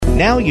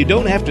Now you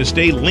don't have to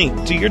stay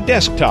linked to your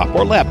desktop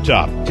or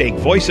laptop. Take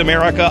Voice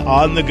America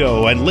on the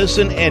go and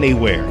listen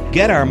anywhere.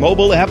 Get our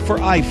mobile app for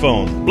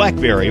iPhone,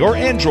 BlackBerry, or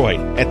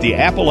Android at the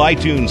Apple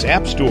iTunes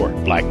App Store,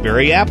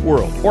 BlackBerry App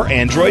World, or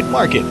Android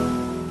Market.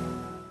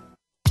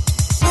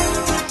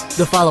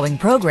 The following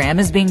program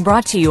is being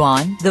brought to you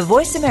on the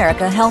Voice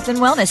America Health and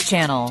Wellness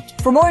Channel.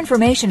 For more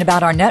information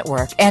about our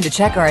network and to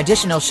check our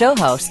additional show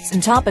hosts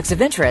and topics of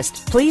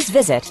interest, please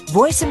visit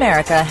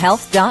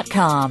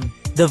voiceamericahealth.com.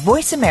 The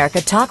Voice America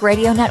Talk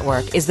Radio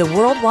Network is the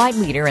worldwide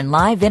leader in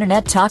live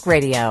Internet talk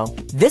radio.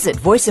 Visit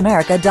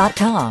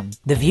voiceamerica.com.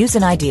 The views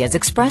and ideas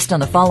expressed on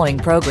the following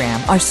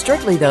program are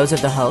strictly those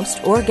of the host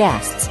or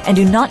guests and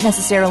do not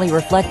necessarily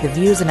reflect the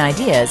views and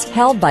ideas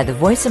held by the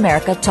Voice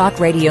America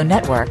Talk Radio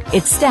Network,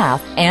 its staff,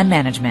 and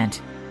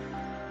management.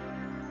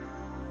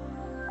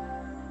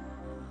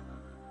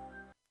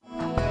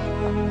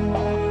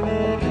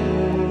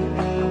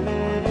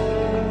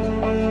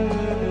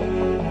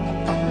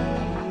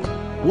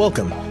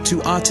 Welcome to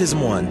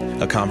Autism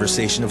One, a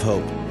conversation of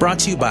hope, brought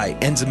to you by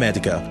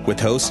Enzymedica, with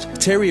host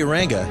Terry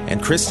Aranga and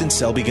Kristin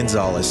Selby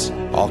Gonzalez.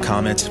 All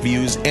comments,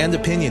 views, and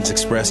opinions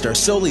expressed are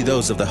solely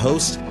those of the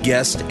host,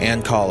 guest,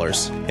 and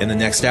callers. In the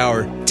next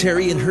hour,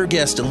 Terry and her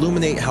guest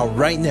illuminate how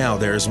right now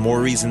there is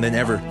more reason than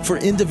ever for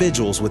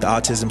individuals with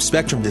autism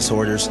spectrum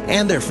disorders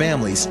and their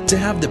families to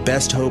have the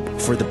best hope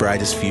for the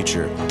brightest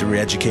future. Through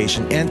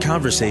education and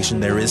conversation,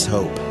 there is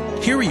hope.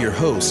 Here are your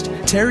hosts,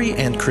 Terry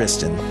and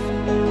Kristin.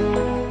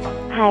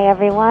 Hi,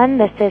 everyone.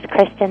 This is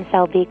Kristin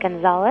Selby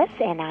Gonzalez,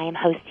 and I am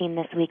hosting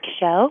this week's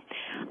show.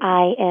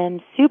 I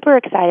am super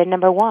excited.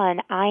 Number one,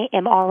 I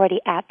am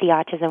already at the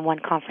Autism One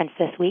conference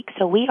this week,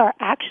 so we are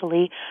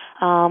actually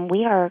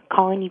we are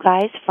calling you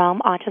guys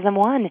from Autism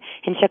One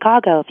in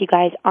Chicago. If you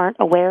guys aren't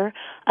aware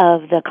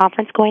of the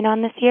conference going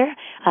on this year,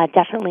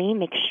 definitely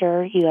make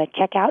sure you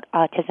check out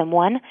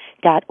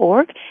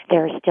autismone.org.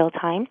 There is still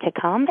time to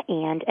come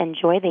and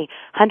enjoy the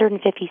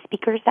 150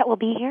 speakers that will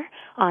be here,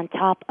 on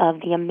top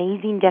of the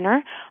amazing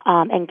dinner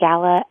and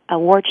gala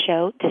award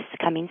show this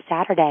coming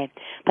Saturday.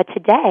 But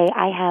today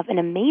I have an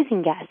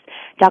amazing guest,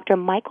 Dr.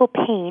 Michael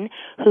Payne,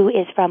 who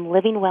is from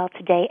Living Well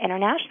Today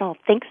International.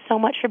 Thanks so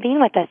much for being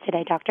with us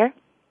today, Doctor.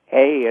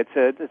 Hey,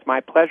 it's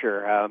my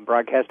pleasure,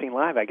 broadcasting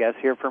live, I guess,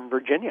 here from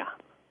Virginia.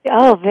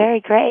 Oh,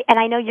 very great. And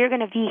I know you're going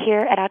to be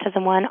here at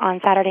Autism One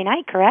on Saturday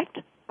night, correct?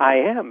 I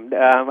am.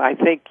 I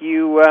think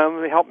you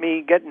helped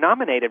me get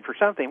nominated for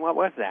something. What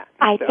was that?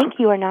 I think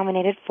you were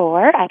nominated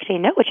for, I actually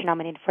know what you're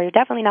nominated for. You're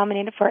definitely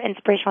nominated for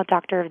Inspirational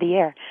Doctor of the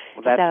Year.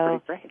 Well,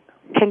 that's pretty great.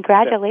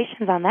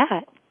 Congratulations on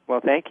that. Well,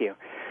 thank you.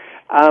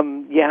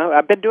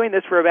 I've been doing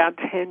this for about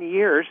 10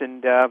 years,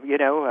 and, I've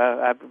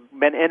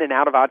been in and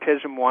out of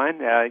Autism One,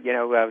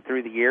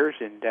 through the years,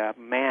 and,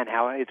 man,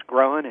 how it's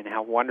grown and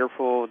how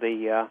wonderful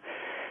the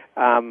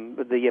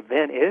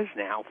event is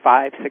now.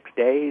 5-6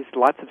 days,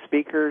 lots of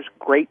speakers,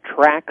 great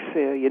tracks.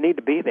 You need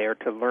to be there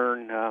to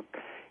learn.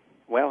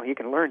 You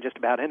can learn just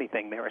about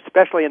anything there,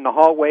 especially in the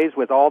hallways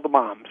with all the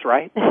moms,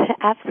 right?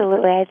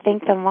 Absolutely. I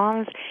think the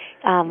moms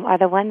are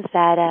the ones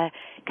that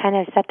kind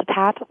of set the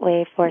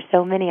pathway for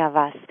so many of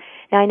us.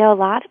 Now, I know a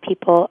lot of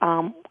people,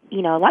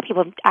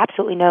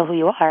 absolutely know who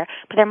you are,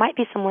 but there might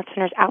be some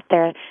listeners out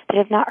there that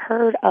have not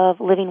heard of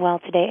Living Well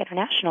Today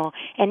International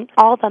and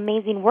all the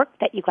amazing work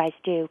that you guys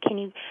do. Can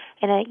you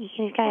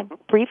kind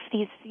of brief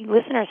these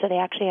listeners so they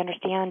actually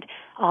understand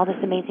all this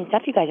amazing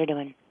stuff you guys are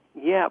doing?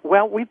 Yeah,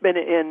 well, we've been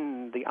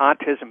in the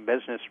autism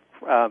business,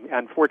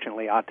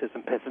 unfortunately,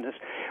 autism business.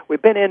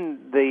 We've been in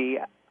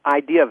the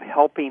idea of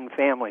helping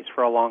families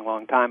for a long,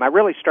 long time. I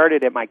really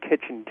started at my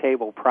kitchen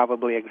table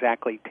probably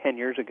exactly 10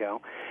 years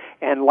ago.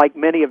 And like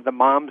many of the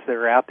moms that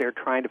are out there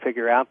trying to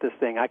figure out this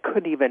thing, I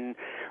couldn't even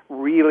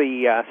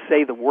really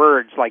say the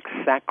words like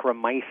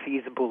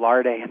Saccharomyces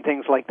boulardii and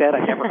things like that.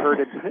 I never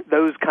heard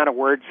those kind of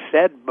words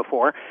said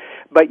before.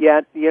 But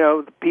yet,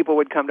 people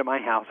would come to my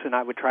house and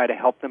I would try to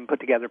help them put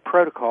together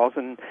protocols.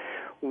 And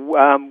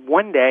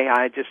one day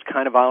I just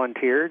kind of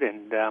volunteered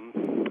and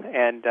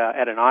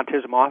at an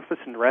autism office,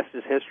 and the rest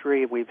is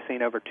history. We've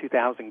seen over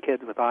 2,000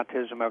 kids with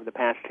autism over the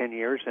past 10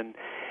 years, and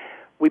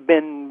we've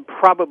been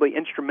probably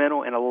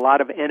instrumental in a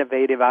lot of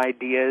innovative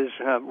ideas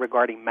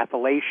regarding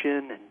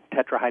methylation and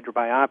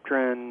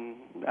tetrahydrobiopterin.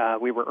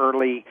 We were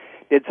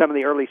did some of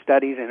the early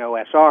studies in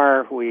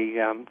OSR. We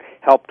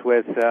helped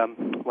with,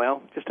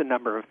 just a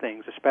number of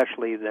things,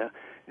 especially the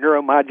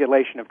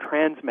neuromodulation of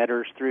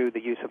transmitters through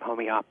the use of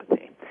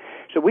homeopathy.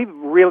 So we've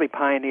really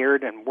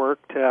pioneered and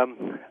worked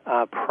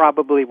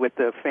probably with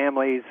the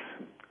families.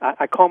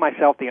 I call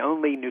myself the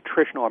only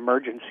nutritional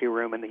emergency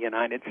room in the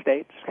United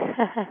States.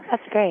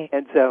 That's great.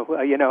 And so,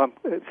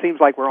 it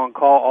seems like we're on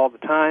call all the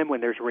time.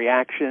 When there's a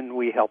reaction,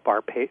 we help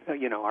our parents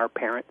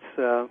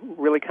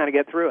really kind of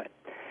get through it.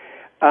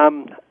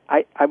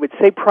 I would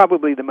say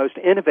probably the most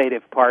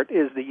innovative part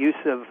is the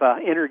use of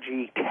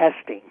energy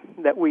testing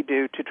that we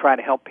do to try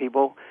to help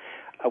people.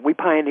 We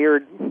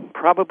pioneered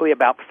probably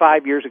about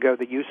 5 years ago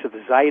the use of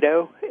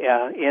Zyto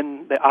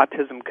in the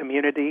autism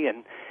community,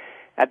 and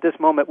At this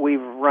moment,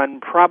 we've run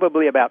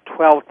probably about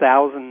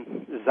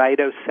 12,000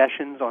 Zyto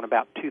sessions on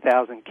about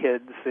 2,000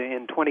 kids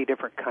in 20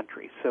 different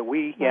countries. So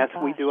we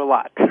do a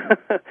lot. We've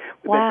been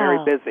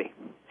very busy.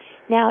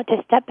 Now,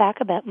 to step back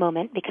a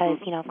moment, because,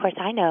 of course,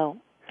 I know,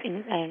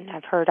 and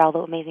I've heard all the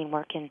amazing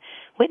work and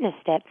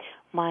witnessed it,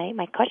 my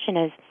question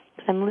is,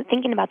 because I'm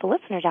thinking about the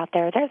listeners out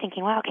there, they're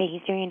thinking, wow, okay,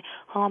 he's doing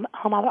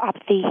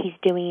homeopathy, he's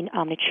doing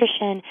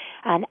nutrition,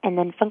 and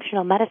then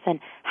functional medicine.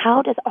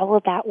 How does all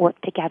of that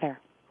work together?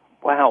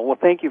 Wow. Well,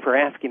 thank you for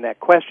asking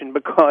that question,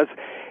 because,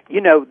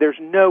 there's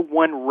no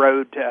one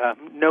road,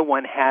 no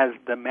one has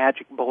the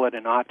magic bullet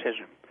in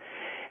autism.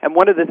 And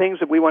one of the things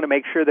that we want to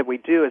make sure that we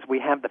do is we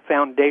have the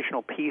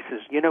foundational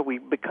pieces. We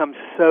become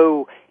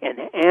so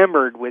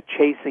enamored with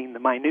chasing the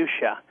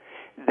minutia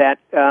that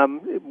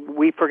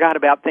we forgot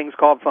about things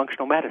called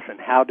functional medicine.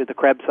 How do the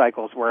Krebs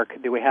cycles work?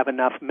 Do we have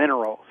enough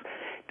minerals?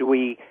 Do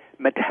we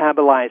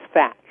metabolize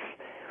fats?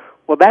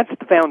 Well, that's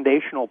the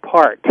foundational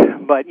part.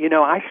 But,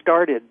 I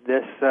started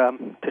this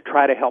to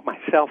try to help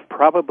myself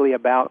probably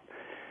about,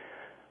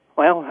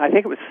 I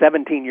think it was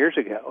 17 years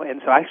ago.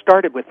 And so I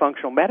started with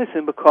functional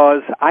medicine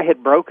because I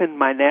had broken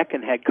my neck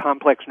and had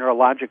complex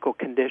neurological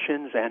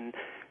conditions, and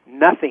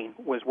nothing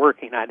was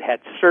working. I'd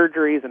had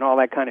surgeries and all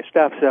that kind of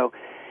stuff. So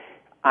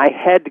I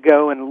had to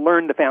go and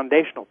learn the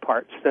foundational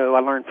parts. So I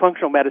learned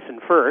functional medicine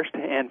first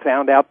and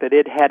found out that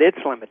it had its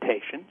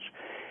limitations.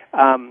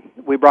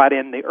 We brought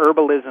in the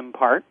herbalism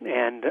part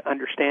and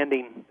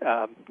understanding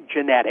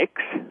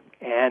genetics,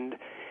 and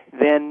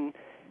then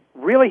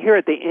really here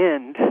at the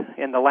end,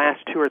 in the last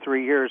 2 or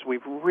 3 years,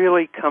 we've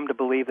really come to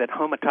believe that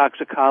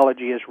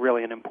homotoxicology is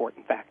really an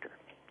important factor.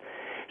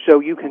 So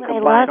you can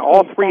combine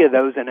all three of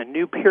those in a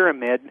new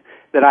pyramid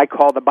that I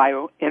call the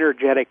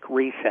bioenergetic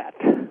reset.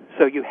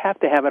 So you have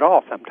to have it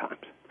all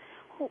sometimes.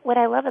 What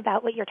I love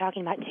about what you're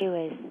talking about, too,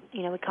 is,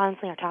 we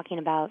constantly are talking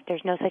about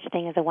there's no such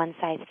thing as a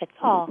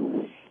one-size-fits-all,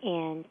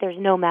 and there's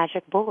no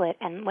magic bullet.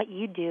 And what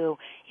you do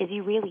is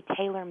you really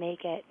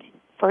tailor-make it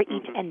for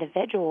each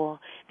individual,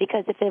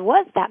 because if there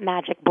was that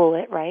magic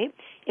bullet, right,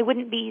 it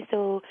wouldn't be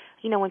so,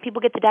 when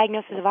people get the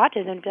diagnosis of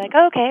autism, it'd be like,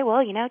 oh, okay,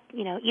 well,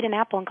 eat an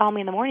apple and call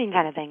me in the morning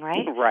kind of thing,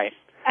 right? Right.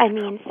 I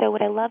mean, so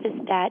what I love is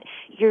that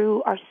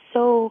you are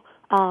so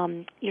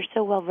you're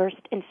so well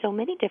versed in so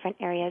many different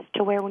areas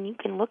to where when you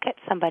can look at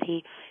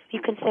somebody, you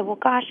can say, well,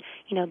 gosh,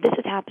 this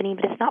is happening,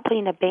 but it's not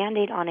putting a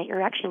Band-Aid on it.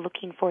 You're actually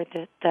looking for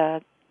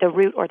the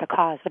root or the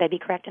cause. Would I be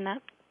correct in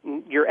that?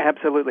 You're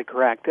absolutely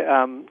correct.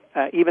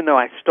 Even though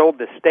I stole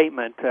this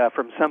statement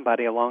from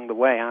somebody along the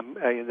way,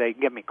 they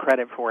give me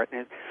credit for it.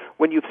 And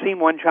when you've seen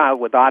one child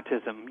with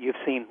autism, you've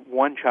seen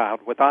one child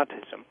with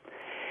autism.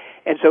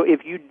 And so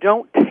if you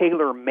don't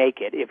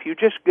tailor-make it, if you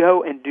just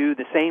go and do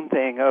the same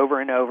thing over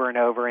and over and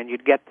over and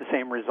you'd get the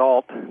same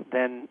result,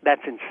 then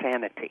that's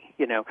insanity.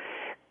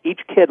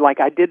 Each kid, like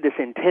I did this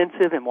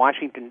intensive in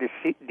Washington,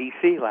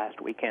 D.C. last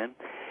weekend,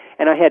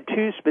 and I had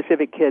 2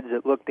 specific kids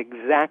that looked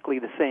exactly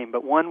the same,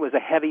 but one was a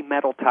heavy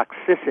metal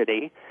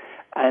toxicity,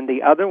 and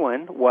the other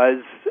one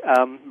was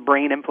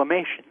brain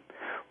inflammation.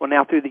 Well,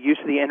 now through the use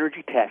of the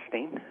energy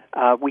testing,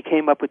 we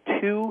came up with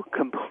 2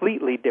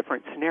 completely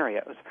different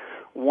scenarios.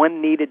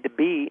 One needed to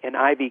be in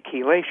IV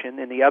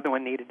chelation, and the other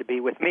one needed to be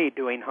with me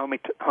doing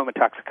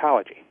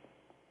homotoxicology.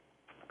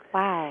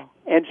 Wow.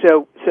 And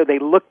so they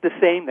looked the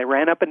same. They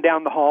ran up and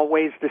down the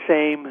hallways the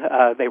same.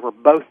 They were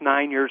both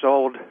 9 years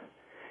old.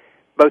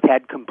 Both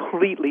had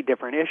completely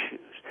different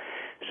issues.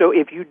 So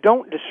if you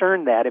don't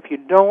discern that, if you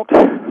don't,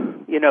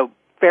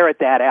 ferret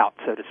that out,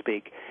 so to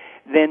speak,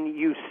 then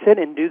you sit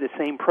and do the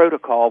same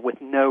protocol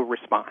with no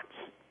response,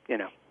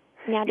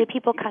 Now, do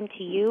people come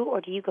to you,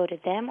 or do you go to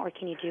them, or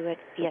can you do it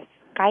via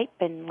Skype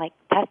and,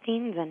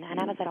 testings, and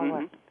how does that all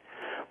work?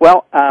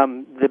 Well,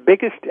 the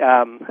biggest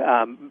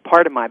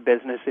part of my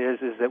business is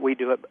that we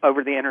do it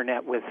over the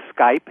Internet with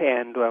Skype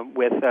and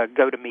with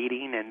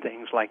GoToMeeting and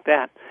things like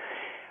that.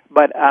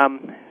 But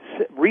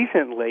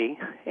recently,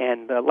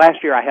 and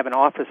last year I have an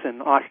office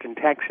in Austin,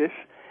 Texas,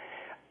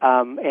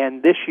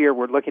 and this year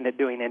we're looking at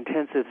doing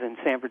intensives in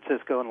San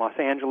Francisco and Los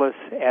Angeles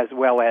as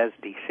well as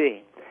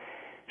D.C.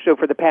 So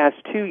for the past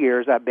 2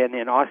 years, I've been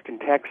in Austin,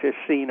 Texas,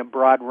 seeing a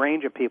broad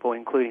range of people,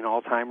 including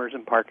Alzheimer's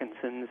and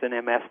Parkinson's and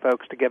MS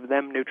folks, to give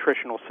them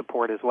nutritional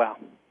support as well.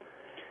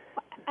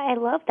 I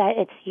love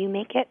that. You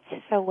make it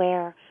so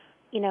where,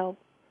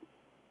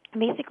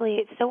 basically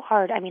it's so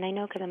hard. I mean, I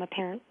know because I'm a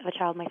parent of a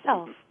child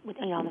myself with,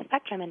 on the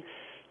spectrum, and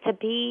to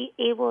be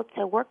able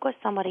to work with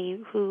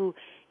somebody who,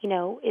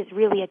 is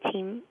really a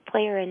team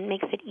player and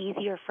makes it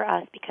easier for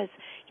us because,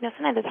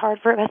 sometimes it's hard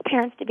for us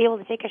parents to be able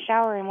to take a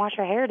shower and wash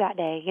our hair that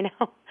day,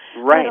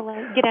 Right.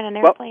 Get on an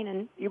airplane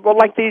and... Well,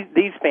 like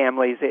these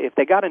families, if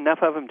they got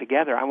enough of them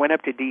together, I went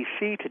up to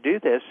D.C. to do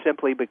this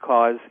simply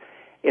because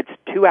it's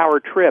a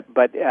 2-hour trip,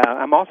 but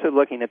I'm also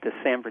looking at the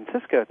San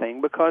Francisco thing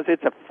because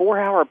it's a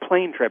 4-hour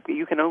plane trip.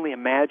 You can only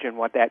imagine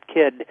what that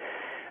kid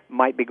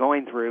might be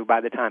going through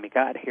by the time he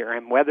got here,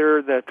 and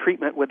whether the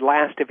treatment would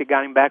last if he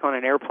got him back on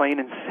an airplane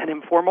and sent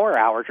him 4 more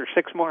hours or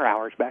 6 more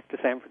hours back to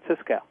San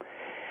Francisco.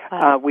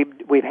 Wow.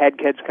 We've had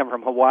kids come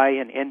from Hawaii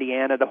and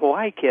Indiana. The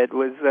Hawaii kid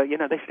was,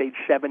 they stayed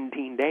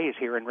 17 days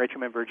here in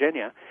Richmond,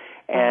 Virginia,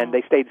 and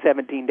they stayed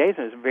 17 days,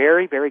 and it was a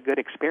very, very good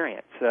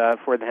experience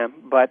for them.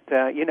 But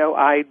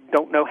I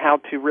don't know how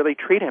to really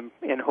treat him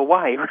in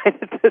Hawaii right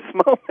at this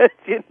moment.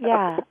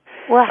 Yeah.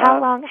 Well,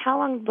 how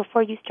long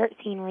before you start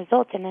seeing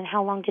results, and then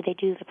how long do they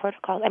do the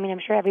protocols? I mean, I'm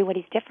sure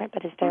everybody's different,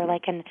 but is there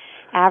like an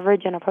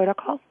average in a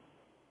protocol?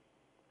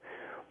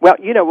 Well,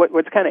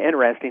 what's kind of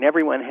interesting,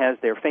 everyone has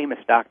their famous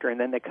doctor, and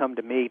then they come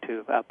to me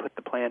to put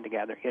the plan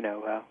together.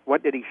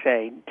 What did he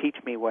say? Teach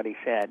me what he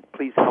said.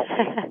 Please help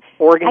me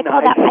organize.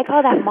 I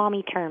call that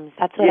mommy terms.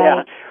 That's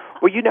what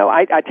Well,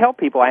 I tell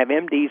people I have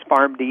MDs,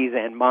 PharmDs,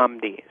 and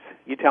MomDs.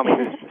 You tell me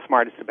who's the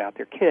smartest about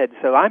their kids.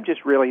 So I'm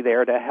just really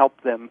there to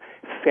help them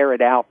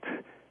ferret out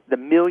the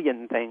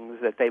million things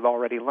that they've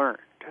already learned.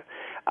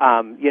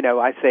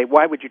 I say,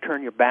 why would you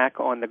turn your back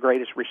on the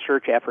greatest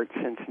research effort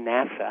since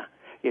NASA?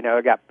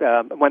 I got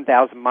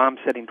 1,000 moms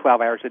sitting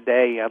 12 hours a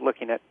day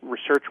looking at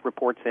research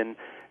reports in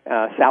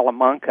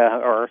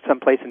Salamanca or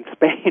someplace in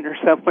Spain or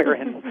somewhere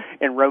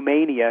in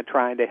Romania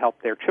trying to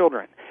help their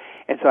children.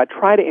 And so I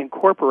try to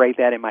incorporate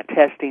that in my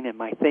testing and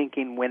my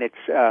thinking when it's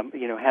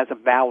has a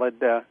valid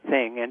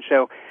thing. And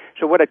so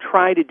what I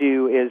try to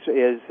do is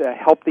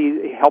help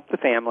the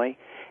family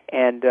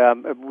and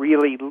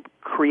really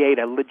create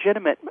a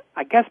legitimate.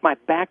 I guess my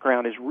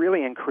background is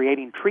really in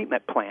creating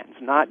treatment plans,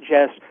 not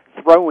just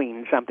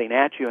throwing something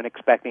at you and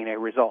expecting a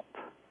result.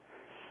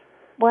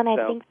 Well, and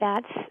I think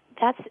that's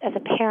as a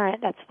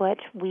parent, that's what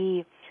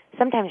we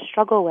sometimes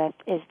struggle with,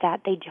 is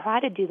that they try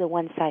to do the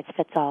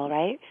one-size-fits-all,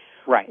 right?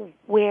 Right.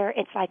 Where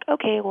it's like,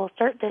 okay, we'll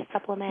start this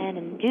supplement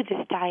and do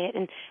this diet.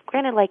 And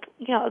granted,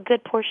 a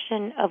good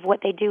portion of what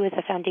they do is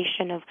a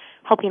foundation of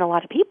helping a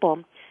lot of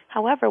people.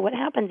 However, what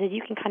happens is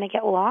you can kind of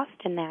get lost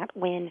in that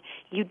when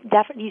you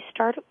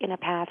start in a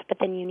path, but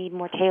then you need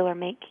more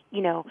tailor-make,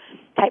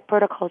 type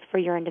protocols for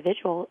your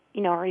individual,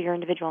 or your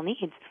individual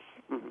needs.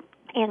 Mm-hmm.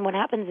 And what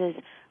happens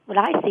is, what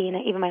I see,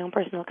 and even my own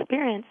personal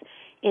experience,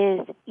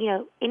 is,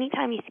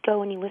 anytime you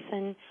go and you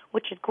listen,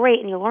 which is great,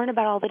 and you learn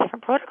about all the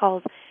different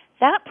protocols,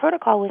 that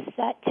protocol was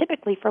set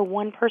typically for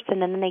one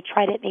person, and then they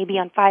tried it maybe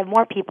on 5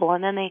 more people,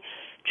 and then they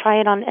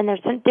try it on, and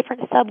there's some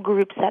different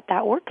subgroups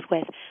that works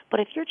with. But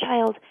if your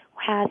child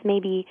has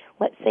maybe,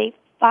 let's say,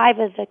 5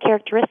 of the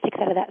characteristics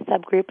out of that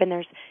subgroup, and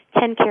there's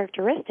 10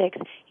 characteristics,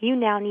 you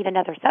now need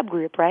another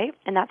subgroup, right?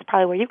 And that's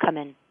probably where you come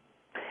in.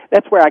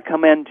 That's where I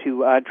come in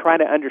to try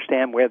to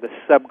understand where the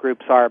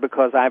subgroups are,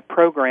 because I've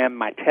programmed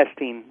my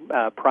testing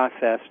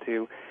process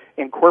to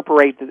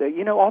incorporate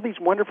all these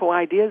wonderful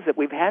ideas that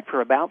we've had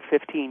for about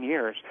 15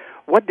 years.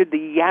 What did the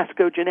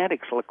Yasko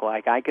genetics look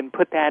like? I can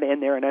put that in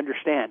there and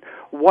understand.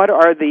 What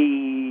are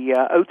the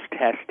oats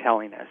tests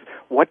telling us?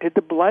 What did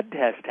the blood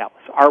test tell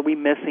us? Are we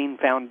missing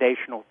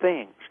foundational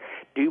things?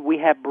 Do we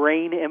have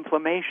brain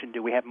inflammation?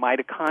 Do we have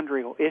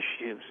mitochondrial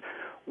issues?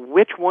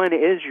 Which one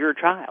is your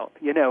child?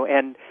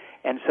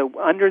 And so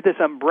under this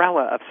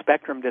umbrella of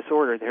spectrum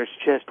disorder, there's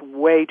just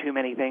way too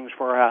many things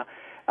for a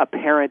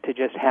parent to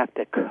just have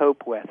to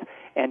cope with.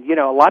 And,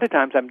 a lot of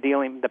times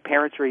the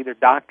parents are either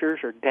doctors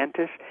or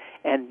dentists,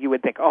 and you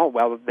would think, oh,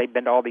 well, they've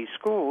been to all these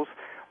schools.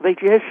 They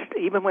just,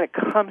 even when it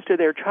comes to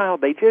their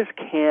child, they just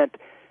can't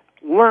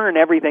learn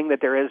everything that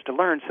there is to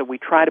learn. So we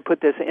try to put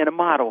this in a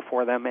model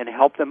for them and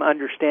help them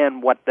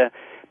understand what the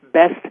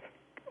best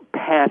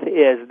path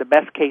is, the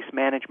best case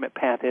management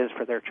path is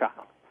for their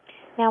child.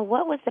 Now,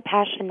 what was the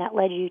passion that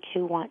led you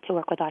to want to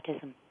work with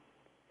autism?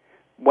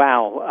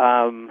 Wow.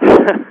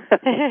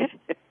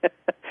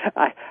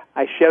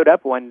 I showed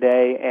up one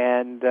day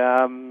and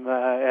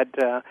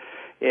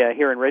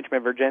here in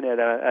Richmond, Virginia, at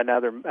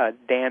another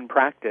Dan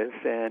practice,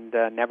 and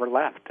never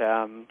left.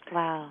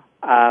 Wow.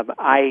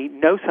 I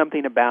know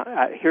something about.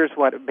 Here's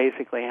what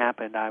basically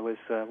happened. I was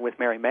with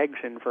Mary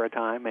Megson for a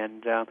time,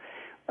 and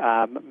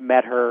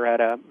met her at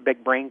a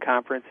big brain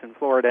conference in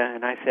Florida,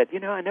 and I said,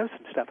 I know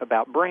some stuff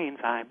about brains.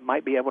 I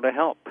might be able to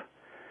help.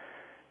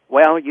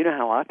 Well, you know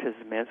how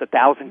autism is.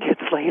 1,000 kids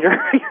later,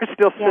 you're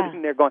still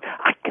sitting there going,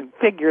 I can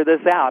figure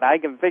this out.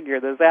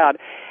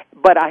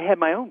 But I had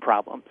my own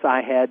problems.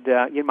 I had,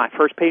 my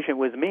first patient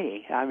was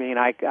me. I mean,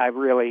 I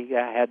really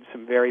had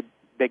some very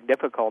big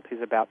difficulties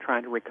about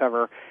trying to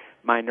recover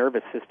my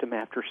nervous system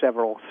after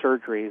several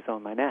surgeries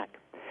on my neck.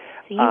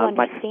 So you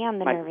understand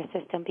the nervous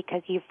system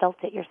because you felt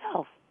it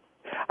yourself.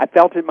 I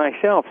felt it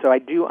myself, so I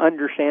do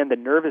understand the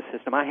nervous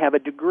system. I have a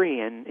degree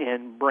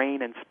in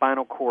brain and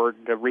spinal cord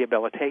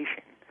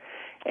rehabilitation.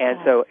 And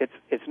so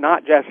it's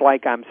not just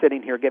like I'm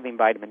sitting here giving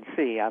vitamin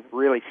C. I've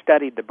really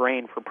studied the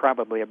brain for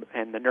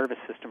and the nervous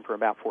system for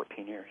about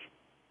 14 years.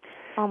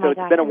 Oh my so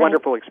it's been a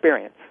wonderful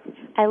experience.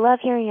 I love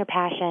hearing your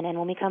passion, and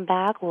when we come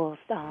back, we'll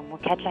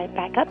catch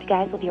back up, you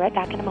guys. We'll be right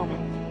back in a moment.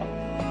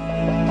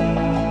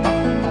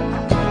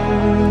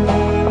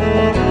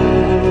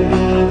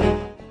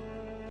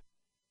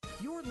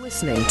 You're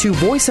listening to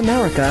Voice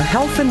America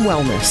Health and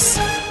Wellness.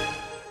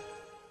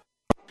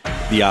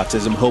 The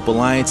Autism Hope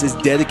Alliance is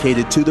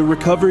dedicated to the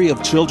recovery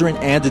of children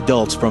and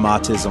adults from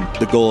autism.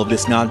 The goal of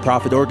this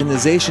nonprofit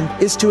organization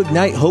is to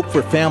ignite hope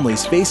for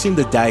families facing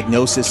the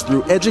diagnosis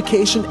through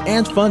education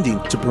and funding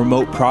to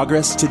promote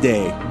progress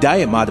today.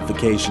 Diet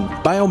modification,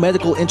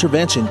 biomedical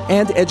intervention,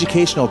 and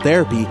educational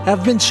therapy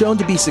have been shown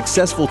to be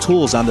successful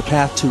tools on the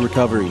path to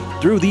recovery.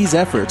 Through these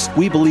efforts,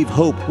 we believe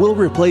hope will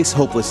replace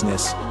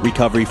hopelessness.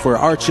 Recovery for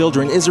our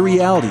children is a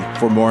reality.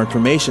 For more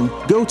information,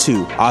 go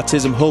to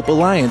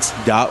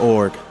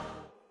autismhopealliance.org.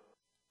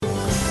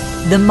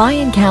 The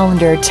Mayan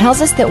calendar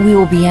tells us that we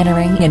will be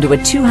entering into a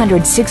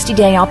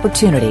 260-day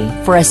opportunity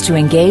for us to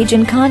engage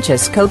in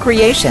conscious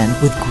co-creation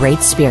with Great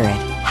Spirit.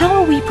 How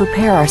will we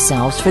prepare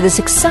ourselves for this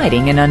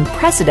exciting and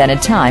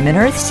unprecedented time in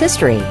Earth's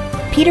history?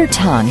 Peter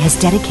Tung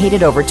has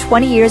dedicated over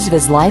 20 years of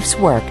his life's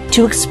work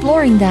to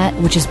exploring that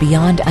which is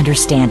beyond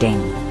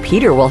understanding.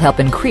 Peter will help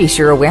increase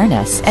your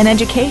awareness and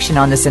education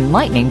on this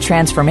enlightening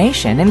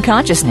transformation in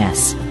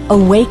consciousness.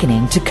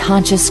 Awakening to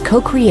Conscious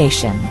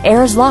Co-Creation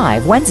airs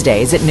live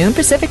Wednesdays at noon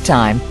Pacific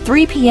Time,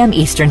 3 p.m.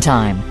 Eastern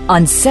Time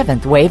on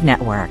 7th Wave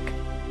Network.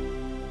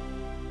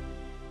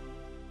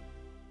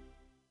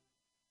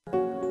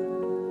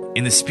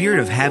 In the spirit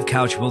of Have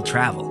Couch Will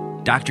Travel,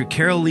 Dr.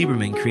 Carol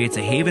Lieberman creates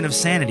a haven of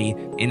sanity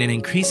in an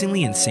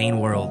increasingly insane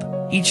world.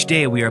 Each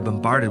day we are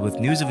bombarded with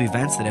news of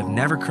events that have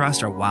never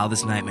crossed our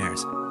wildest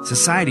nightmares.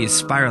 Society is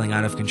spiraling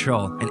out of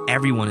control and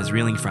everyone is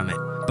reeling from it.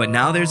 But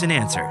now there's an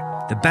answer.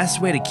 The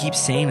best way to keep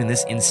sane in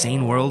this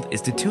insane world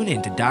is to tune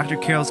in to Dr.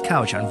 Carol's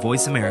Couch on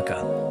Voice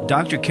America.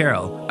 Dr.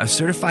 Carol, a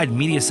certified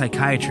media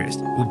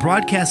psychiatrist, will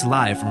broadcast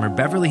live from her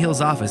Beverly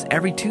Hills office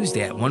every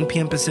Tuesday at 1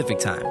 p.m. Pacific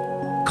Time.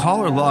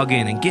 Call or log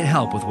in and get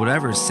help with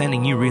whatever is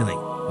sending you reeling,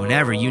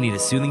 whenever you need a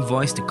soothing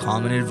voice to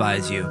calm and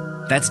advise you.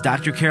 That's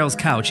Dr. Carol's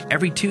Couch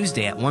every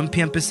Tuesday at 1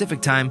 p.m.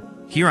 Pacific Time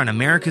here on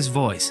America's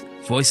Voice,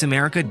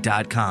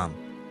 voiceamerica.com.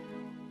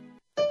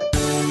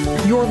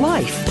 Your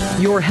life,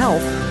 your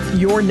health,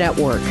 your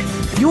network.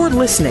 You're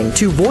listening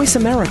to Voice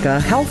America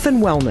Health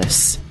and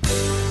Wellness.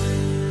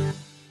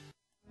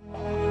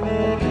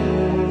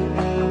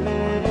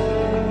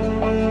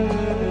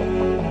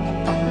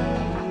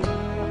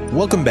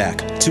 Welcome back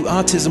to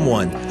Autism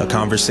One, a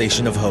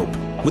conversation of hope,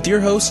 with your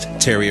host,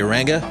 Terry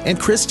Aranga and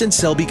Kristin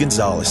Selby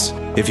Gonzalez.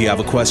 If you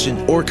have a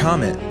question or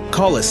comment,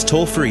 call us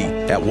toll-free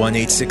at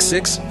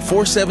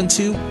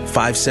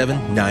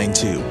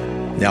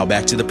 1-866-472-5792. Now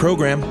back to the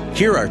program.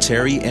 Here are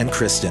Terry and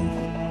Kristin.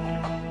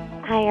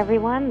 Hi,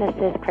 everyone. This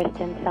is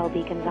Kristin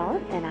Selby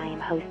Gonzalez, and I am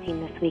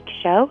hosting this week's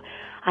show.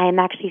 I am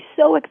actually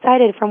so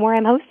excited from where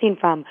I'm hosting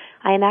from.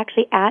 I am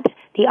actually at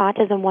the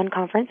Autism One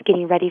conference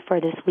getting ready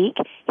for this week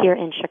here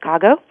in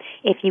Chicago.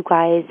 If you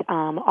guys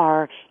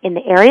are in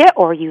the area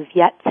or you've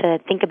yet to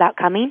think about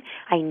coming,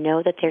 I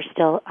know that there's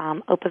still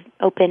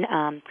open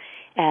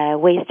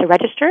ways to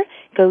register.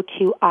 Go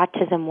to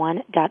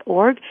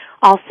autism1.org.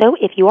 Also,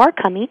 if you are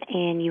coming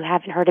and you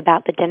haven't heard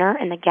about the dinner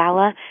and the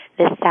gala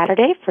this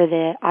Saturday for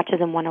the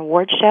Autism One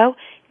Award Show,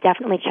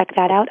 definitely check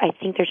that out. I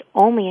think there's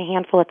only a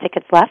handful of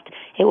tickets left.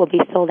 It will be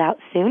sold out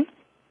soon.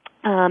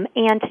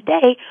 And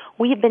today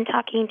we have been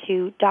talking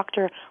to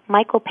Dr.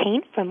 Michael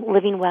Payne from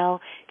Living Well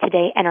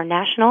Today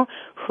International,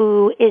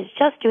 who is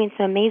just doing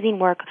some amazing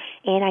work.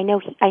 And I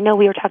know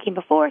we were talking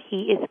before.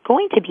 He is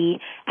going to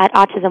be at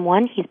Autism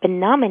One. He's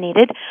been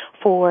nominated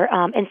for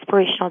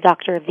Inspirational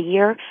Doctor of the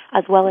Year,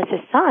 as well as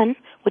his son,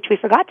 which we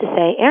forgot to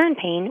say. Aaron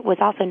Payne was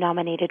also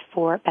nominated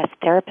for Best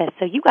Therapist.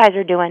 So you guys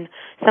are doing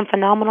some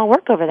phenomenal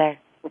work over there.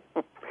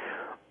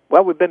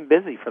 Well, we've been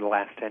busy for the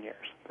last 10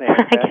 years. And,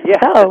 I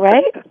guess so,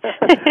 right?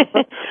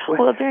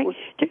 Well,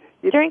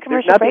 during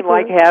commercial break, nothing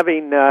like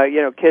having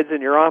kids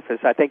in your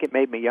office. I think it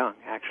made me young,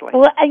 actually.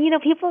 Well,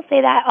 and people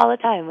say that all the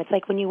time. It's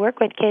like when you work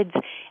with kids,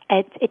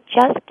 it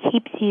just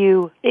keeps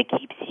you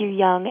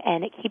young,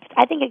 and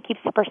I think it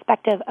keeps the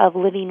perspective of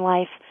living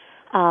life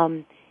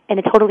in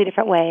a totally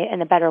different way,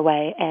 in a better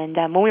way. And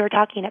when we were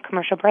talking at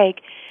commercial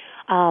break,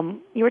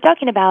 you were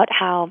talking about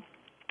how,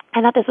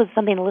 I thought this was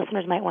something the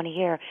listeners might want to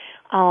hear.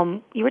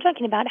 You were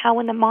talking about how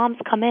when the moms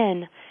come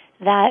in,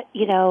 that,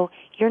 you're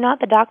not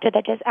the doctor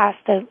that just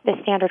asks the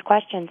standard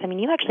questions. I mean,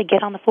 you actually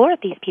get on the floor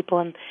with these people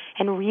and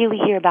really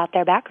hear about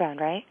their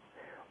background, right?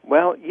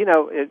 Well,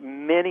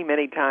 many,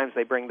 many times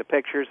they bring the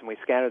pictures, and we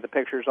scatter the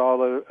pictures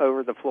all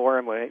over the floor,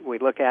 and we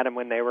look at them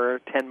when they were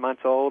 10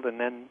 months old and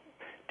then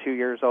 2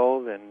 years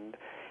old, and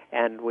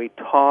we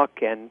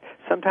talk, and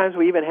sometimes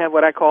we even have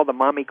what I call the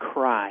mommy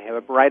cry.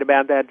 Right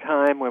about that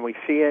time when we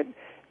see it,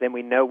 then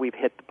we know we've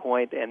hit the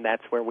point, and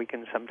that's where we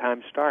can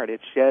sometimes start.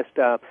 It's just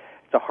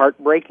it's a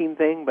heartbreaking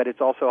thing, but it's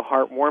also a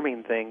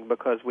heartwarming thing,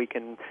 because we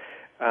can,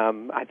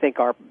 I think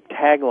our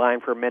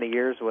tagline for many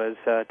years was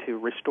to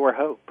restore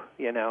hope,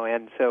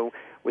 and so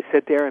we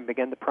sit there and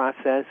begin the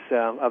process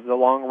of the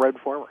long road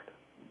forward.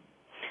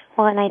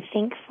 Well, and I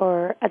think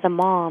as a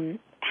mom,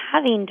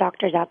 having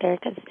doctors out there,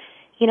 because,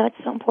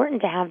 it's so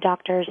important to have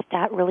doctors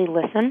that really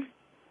listen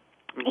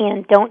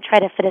and don't try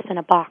to fit us in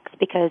a box,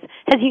 because,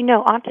 as you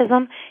know,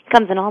 autism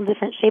comes in all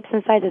different shapes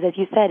and sizes. As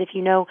you said, if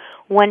you know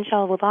one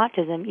child with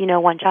autism, you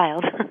know one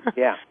child.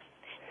 Yeah.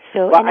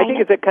 So, well, I think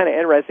it's kind of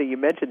interesting you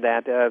mentioned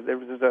that. There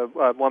was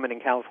a woman in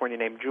California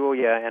named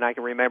Julia, and I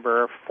can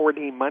remember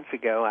 14 months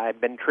ago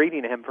I'd been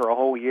treating him for a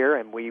whole year,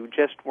 and we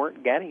just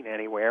weren't getting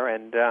anywhere.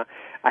 And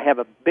I have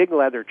a big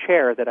leather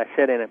chair that I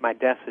sit in at my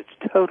desk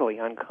that's totally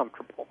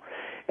uncomfortable.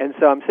 And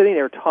so I'm sitting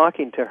there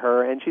talking to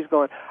her, and she's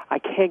going, I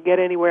can't get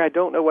anywhere. I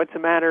don't know what's the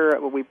matter.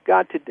 We've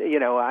got to,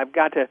 I've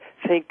got to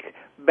think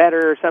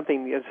better or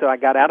something. And so I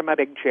got out of my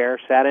big chair,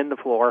 sat in the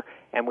floor,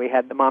 and we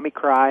had the mommy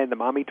cry and the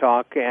mommy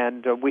talk,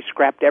 and we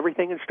scrapped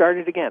everything and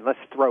started again. Let's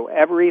throw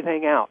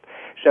everything out.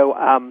 So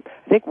I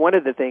think one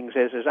of the things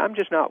is I'm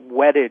just not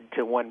wedded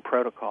to one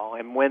protocol.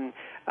 And when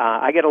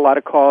I get a lot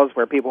of calls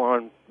where people are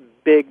on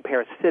big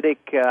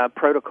parasitic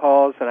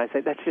protocols, and I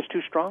say, that's just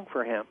too strong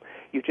for him.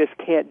 You just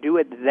can't do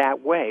it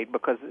that way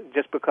because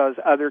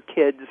other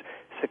kids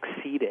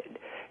succeeded.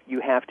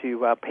 You have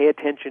to pay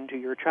attention to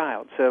your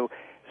child. So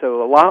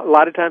a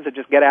lot of times I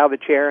just get out of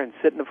the chair and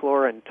sit on the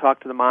floor and talk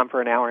to the mom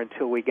for an hour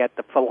until we get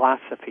the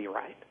philosophy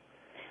right.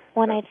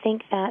 Well, and I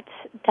think that's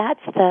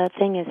the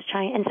thing is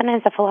trying, and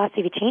sometimes the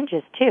philosophy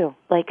changes too.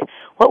 Like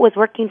what was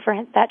working for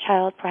that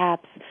child,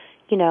 perhaps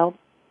 2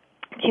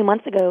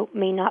 months ago,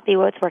 may not be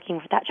what's working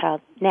for that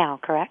child now.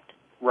 Correct?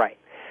 Right.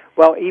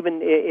 Well,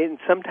 even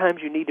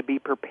sometimes you need to be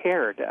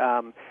prepared.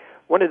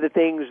 One of the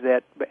things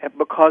that,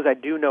 because I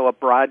do know a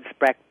broad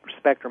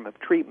spectrum of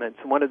treatments,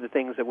 one of the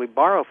things that we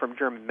borrow from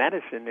German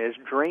medicine is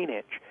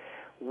drainage.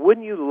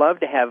 Wouldn't you love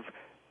to have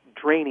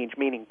drainage,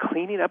 meaning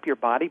cleaning up your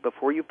body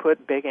before you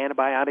put big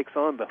antibiotics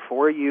on,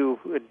 before you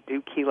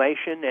do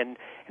chelation? And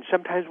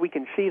sometimes we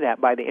can see that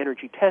by the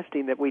energy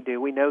testing that we do.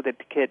 We know that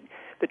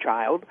the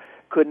child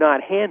could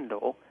not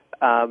handle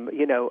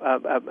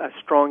a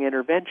strong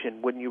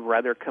intervention. Wouldn't you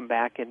rather come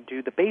back and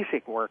do the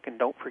basic work and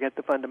don't forget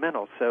the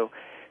fundamentals? So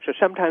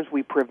sometimes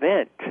we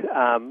prevent,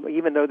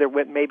 even though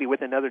they're maybe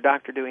with another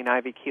doctor doing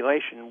IV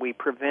chelation, we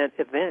prevent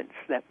events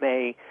that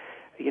may,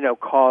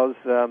 cause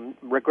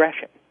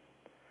regression.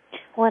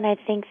 Well, and I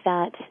think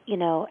that,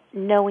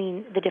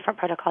 knowing the different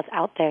protocols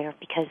out there,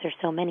 because there's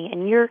so many,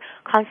 and you're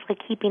constantly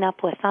keeping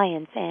up with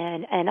science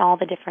and all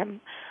the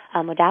different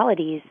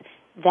modalities,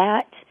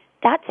 that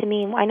to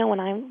me, I know when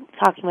I'm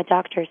talking with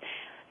doctors,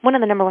 one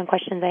of the number one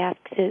questions I ask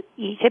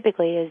you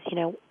typically is,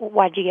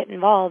 why did you get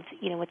involved?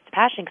 What's the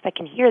passion? Because I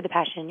can hear the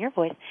passion in your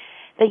voice.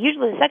 But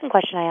usually the second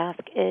question I ask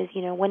is,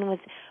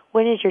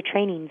 when is your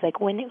trainings? Like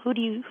who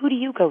do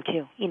you go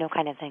to?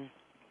 Kind of thing.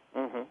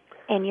 Mm-hmm.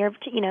 And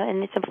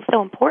and it's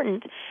so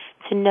important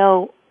to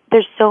know.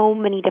 There's so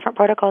many different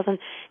protocols, and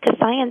because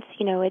science,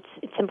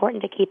 it's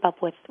important to keep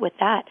up with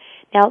that.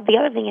 Now, the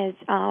other thing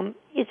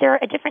is there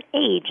a different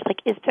age?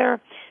 Like,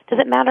 does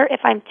it matter if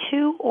I'm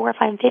 2 or if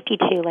I'm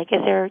 52? Like,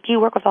 do you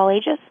work with all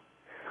ages?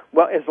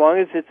 Well, as long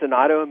as it's an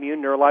autoimmune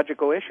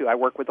neurological issue, I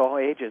work with all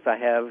ages. I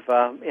have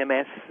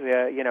MS,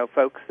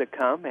 folks that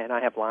come, and I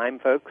have Lyme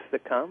folks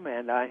that come,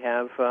 and I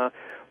have,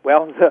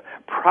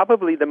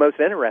 probably the most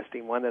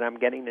interesting one that I'm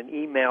getting an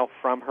email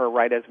from her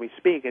right as we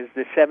speak is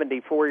the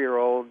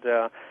 74-year-old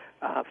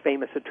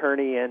famous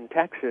attorney in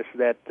Texas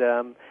that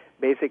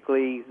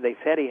basically they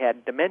said he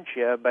had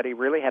dementia, but he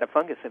really had a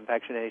fungus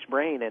infection in his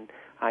brain, and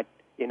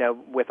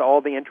with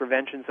all the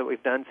interventions that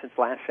we've done since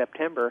last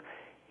September,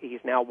 he's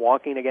now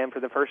walking again for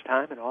the first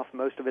time and off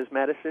most of his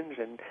medicines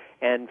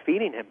and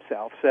feeding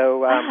himself. So,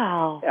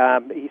 wow.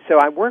 So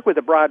I work with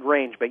a broad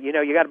range, but you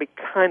got to be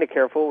kind of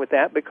careful with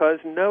that because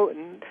no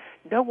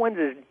one's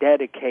as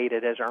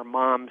dedicated as our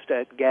moms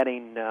to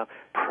getting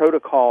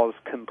protocols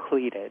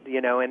completed.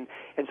 And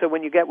so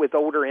when you get with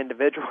older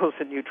individuals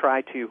and you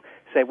try to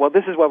say, well,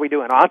 this is what we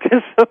do in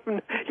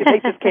autism, they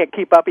just can't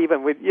keep up with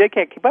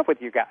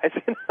you guys.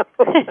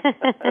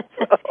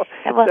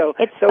 So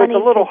it's a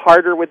little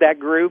harder with that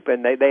group,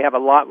 and they have a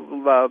lot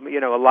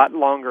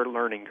longer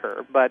learning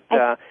curve. But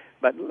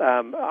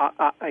beyond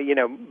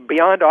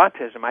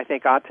autism, I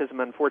think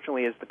autism,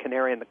 unfortunately, is the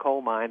canary in the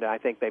coal mine. And I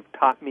think they've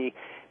taught me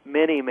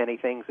many, many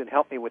things and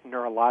helped me with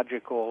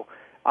neurological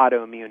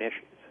autoimmune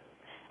issues.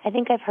 I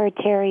think I've heard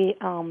Terry,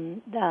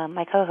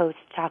 my co-host,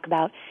 talk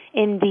about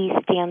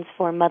MD stands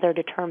for Mother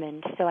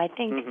Determined. So I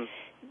think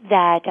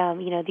that,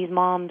 these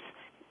moms,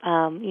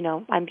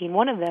 I'm being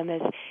one of them,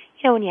 is,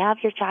 when you have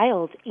your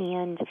child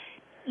and,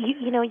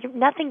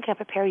 nothing can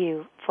prepare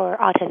you for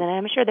autism. And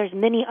I'm sure there's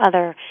many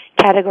other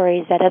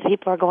categories that other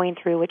people are going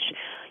through, which,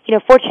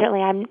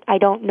 fortunately I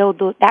don't know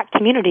that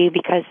community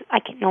because I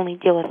can only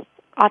deal with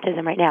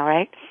autism right now,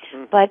 right?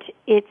 Mm-hmm. But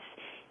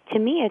to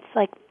me, it's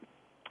like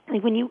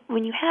when you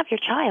have your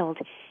child,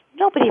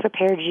 nobody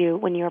prepared you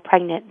when you were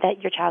pregnant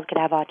that your child could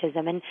have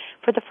autism. And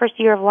for the first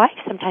year of life,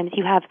 sometimes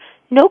you have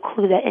no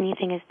clue that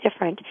anything is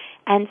different.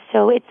 And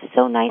so it's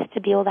so nice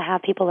to be able to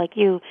have people like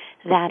you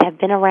that have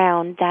been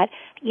around that,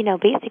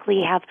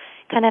 basically have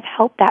kind of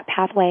helped that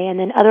pathway, and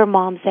then other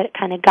moms that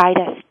kind of guide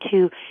us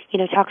to,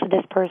 talk to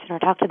this person or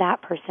talk to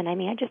that person. I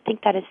mean, I just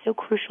think that is so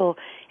crucial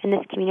in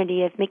this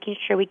community of making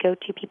sure we go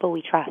to people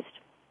we trust.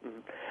 Mm-hmm.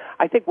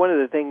 I think one of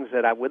the things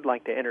that I would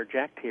like to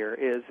interject here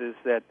is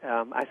that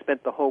I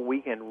spent the whole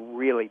weekend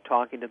really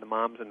talking to the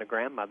moms and the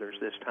grandmothers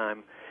this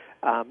time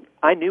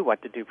I knew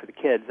what to do for the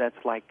kids. That's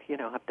like,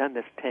 I've done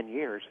this 10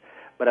 years.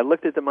 But I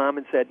looked at the mom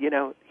and said,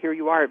 here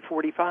you are at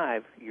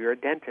 45. You're a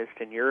dentist,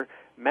 and your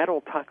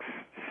metal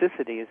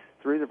toxicity is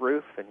through the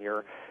roof, and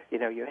you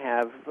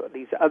have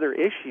these other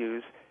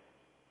issues.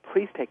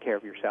 Please take care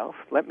of yourself.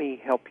 Let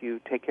me help you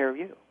take care of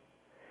you.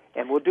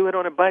 And we'll do it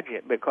on a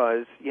budget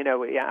because,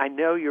 I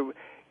know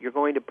you're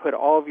going to put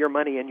all of your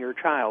money in your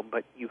child,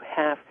 but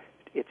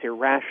it's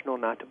irrational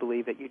not to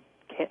believe that you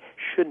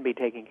shouldn't be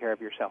taking care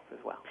of yourself as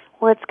well.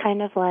 Well, it's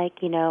kind of like,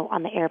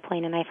 on the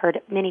airplane, and I've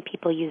heard many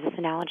people use this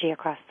analogy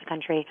across the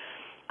country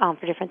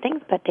for different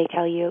things, but they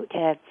tell you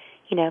to,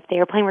 if the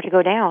airplane were to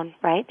go down,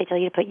 right, they tell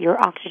you to put your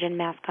oxygen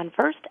mask on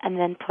first and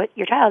then put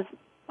your child's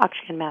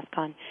oxygen mask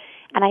on.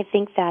 And I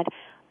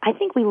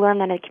think we learn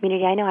that in the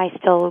community. I know I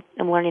still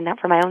am learning that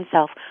for my own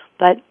self,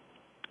 but,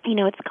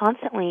 it's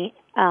constantly,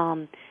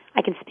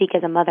 I can speak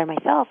as a mother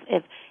myself,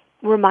 if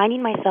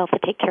reminding myself to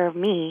take care of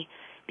me,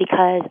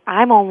 because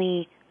I'm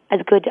only as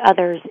good to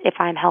others if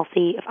I'm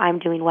healthy, if I'm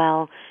doing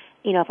well.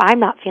 If I'm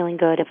not feeling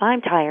good, if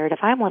I'm tired, if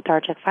I'm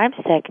lethargic, if I'm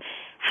sick,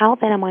 how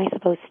then am I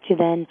supposed to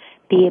then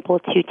be able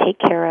to take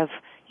care of,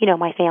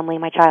 my family,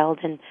 my child,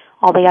 and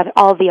all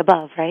of the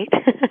above, right?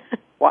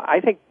 Well, I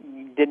think,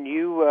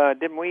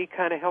 didn't we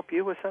kind of help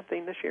you with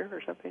something this year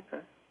or something?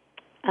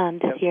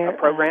 This year. A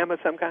program of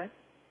some kind?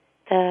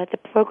 The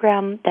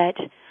program that,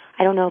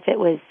 I don't know if it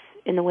was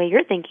in the way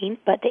you're thinking,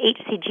 but the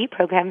HCG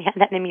program,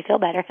 that made me feel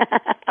better.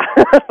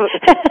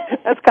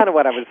 That's kind of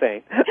what I was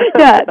saying.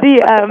 Yeah,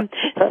 the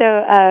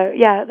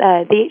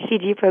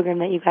HCG program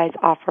that you guys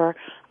offer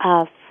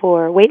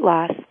for weight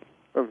loss.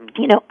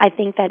 Mm-hmm. I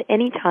think that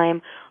any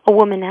time a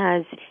woman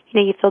has,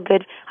 you feel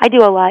good. I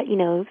do a lot,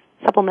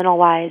 supplemental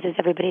wise, as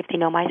everybody, if they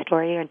know my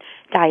story, and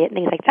diet and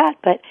things like that.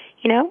 But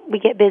we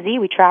get busy,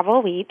 we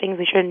travel, we eat things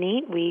we shouldn't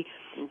eat.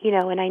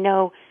 And I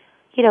know.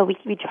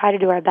 We try to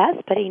do our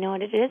best, but you know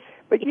what it is?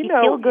 But you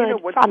feel good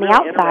on the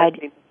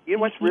outside.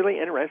 What's really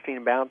interesting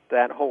about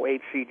that whole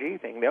HCG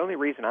thing, the only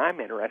reason I'm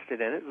interested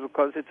in it is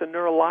because it's a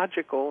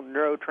neurological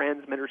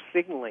neurotransmitter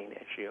signaling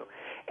issue.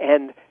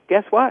 And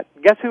guess what?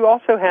 Guess who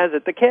also has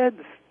it? The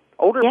kids,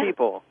 older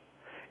people.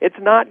 It's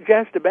not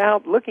just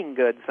about looking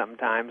good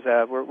sometimes.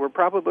 We're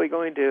probably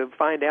going to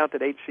find out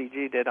that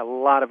HCG did a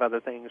lot of other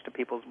things to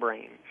people's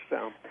brains.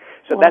 So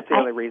that's the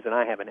only reason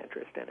I have an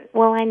interest in it.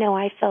 Well, I know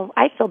I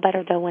feel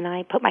better though when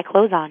I put my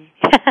clothes on.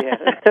 Yeah.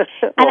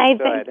 And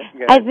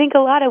I think a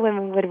lot of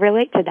women would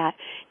relate to that.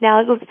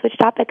 Now let's switch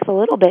topics a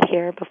little bit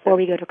here before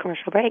we go to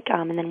commercial break,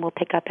 and then we'll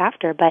pick up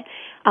after. But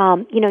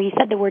you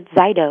said the word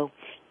Zydo.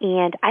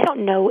 And I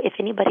don't know if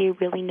anybody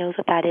really knows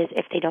what that is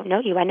if they don't know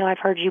you. I know I've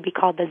heard you be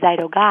called the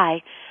Zydo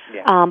guy.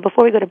 Yeah.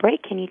 Before we go to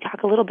break, can you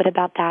talk a little bit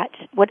about that?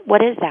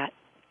 What is that?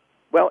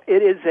 Well,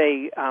 it is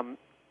a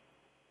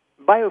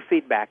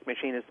biofeedback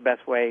machine is the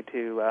best way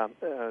to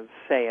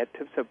say it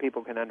so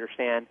people can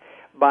understand.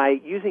 By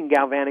using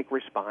galvanic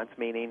response,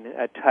 meaning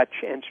a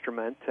touch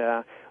instrument,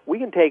 we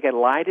can take a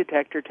lie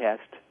detector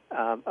test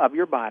of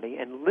your body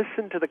and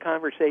listen to the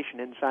conversation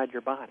inside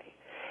your body,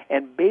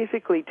 and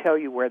basically tell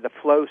you where the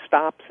flow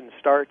stops and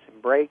starts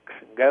and breaks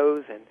and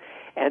goes.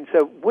 And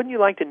so wouldn't you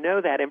like to know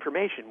that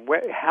information?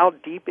 How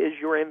deep is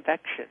your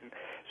infection?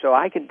 So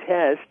I can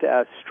test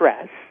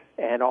stress,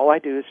 and all I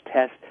do is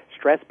test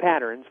stress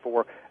patterns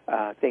for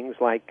things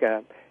like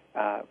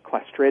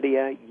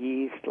Clostridia,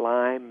 yeast,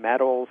 Lyme,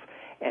 metals,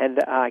 and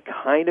I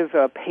kind of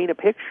paint a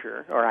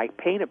picture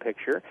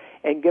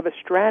and give a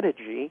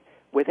strategy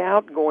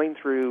without going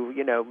through,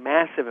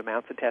 massive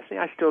amounts of testing.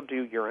 I still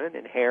do urine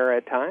and hair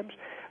at times.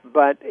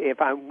 But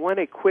if I want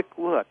a quick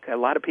look, a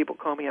lot of people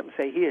call me up and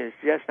say, he is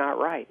just not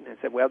right. And I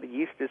said, well, the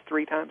yeast is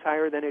 3 times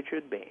higher than it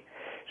should be.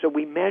 So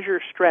we measure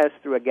stress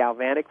through a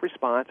galvanic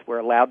response. We're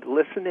allowed to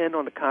listen in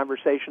on the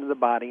conversation of the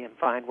body and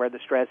find where the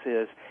stress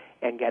is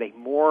and get a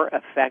more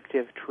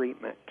effective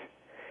treatment.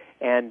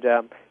 And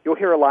you'll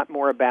hear a lot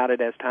more about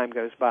it as time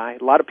goes by.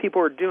 A lot of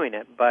people are doing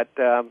it, but,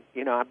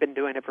 I've been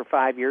doing it for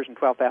 5 years and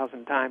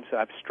 12,000 times, so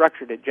I've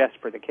structured it just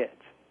for the kids.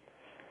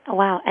 Oh,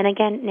 wow. And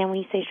again, now when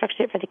you say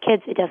structured it for the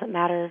kids, it doesn't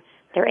matter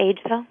their age,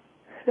 though?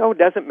 No, it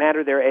doesn't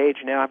matter their age.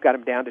 Now I've got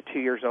them down to 2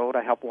 years old.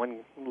 I help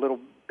one little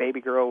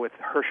baby girl with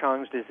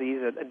Hirschhorn's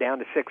disease down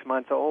to 6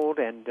 months old,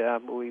 and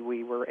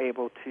we were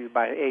able to,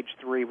 by age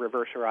 3,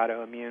 reverse her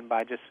autoimmune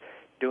by just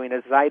doing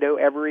a Zydo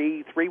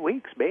every 3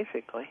 weeks,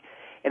 basically.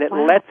 And it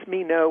lets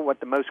me know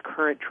what the most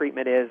current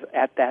treatment is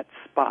at that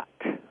spot.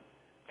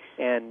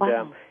 And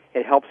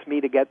it helps me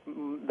to get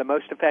the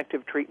most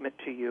effective treatment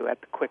to you at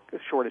the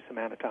shortest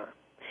amount of time.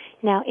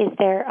 Now, is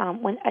there,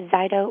 when a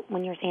Zydo,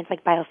 when you're saying it's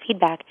like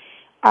biofeedback,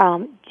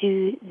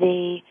 do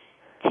they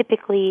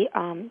typically,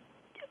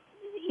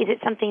 is it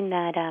something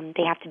that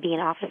they have to be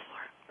in office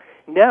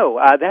for? No,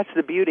 that's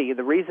the beauty.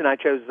 The reason I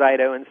chose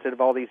Zydo instead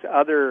of all these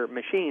other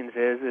machines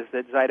is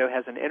that Zydo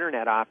has an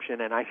internet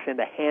option, and I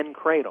send a hand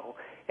cradle,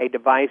 a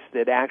device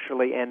that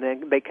actually, and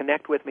then they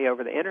connect with me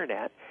over the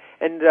internet,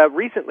 And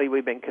recently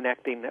we've been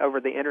connecting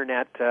over the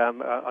Internet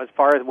as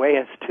far away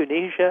as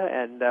Tunisia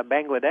and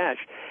Bangladesh.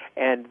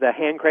 And the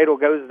hand cradle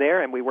goes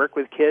there, and we work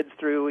with kids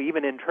through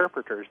even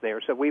interpreters there.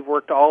 So we've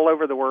worked all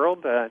over the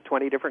world,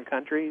 20 different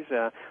countries,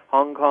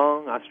 Hong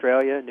Kong,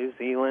 Australia, New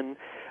Zealand.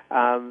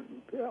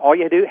 All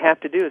you have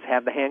to do is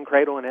have the hand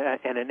cradle and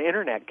an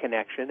Internet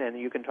connection, and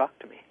you can talk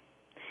to me.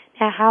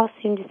 Now, how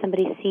soon does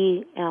somebody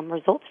see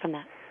results from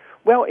that?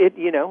 Well,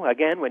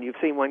 again, when you've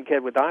seen one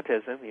kid with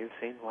autism, you've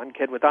seen one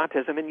kid with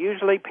autism, and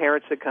usually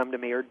parents that come to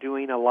me are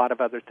doing a lot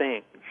of other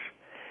things.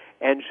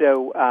 And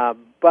so,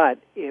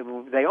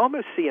 they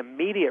almost see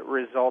immediate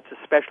results,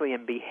 especially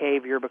in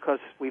behavior, because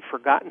we've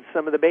forgotten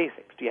some of the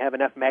basics. Do you have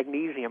enough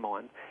magnesium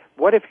on?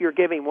 What if you're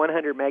giving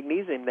 100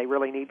 magnesium, they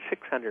really need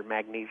 600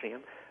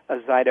 magnesium? A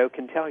Zyto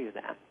can tell you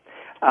that.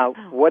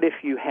 What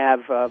if you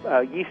have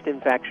a yeast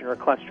infection or a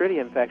Clostridia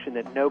infection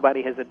that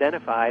nobody has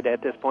identified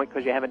at this point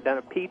because you haven't done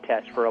a P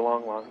test for a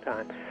long, long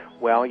time?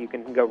 Well, you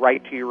can go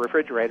right to your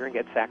refrigerator and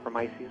get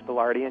Saccharomyces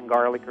boulardii and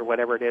garlic or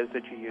whatever it is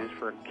that you use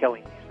for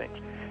killing these things.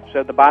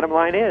 So the bottom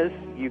line is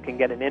you can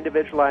get an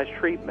individualized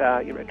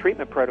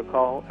treatment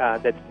protocol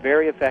that's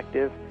very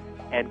effective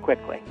and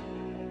quickly.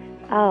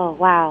 Oh,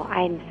 wow.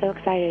 I'm so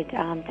excited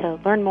to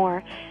learn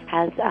more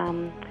as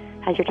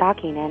you're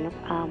talking. And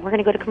we're going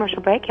to go to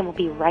commercial break, and we'll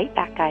be right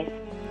back, guys.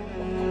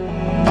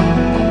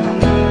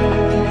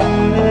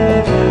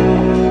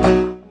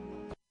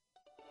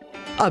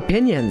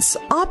 Opinions,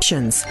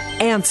 options,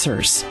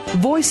 answers.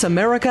 Voice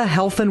America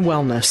Health and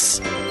Wellness.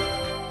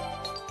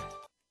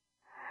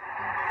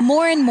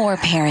 More and more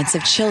parents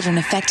of children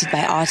affected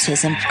by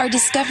autism are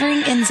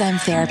discovering enzyme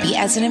therapy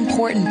as an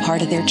important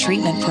part of their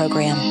treatment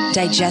program.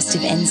 Digestive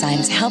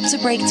enzymes help to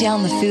break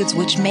down the foods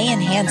which may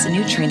enhance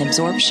nutrient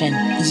absorption.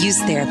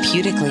 Used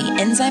therapeutically,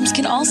 enzymes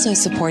can also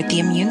support the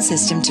immune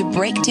system to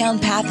break down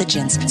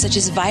pathogens such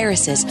as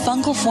viruses,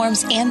 fungal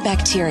forms, and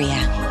bacteria.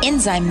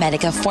 Enzyme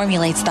Medica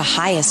formulates the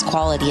highest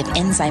quality of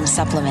enzyme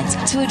supplements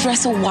to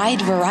address a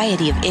wide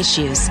variety of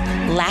issues.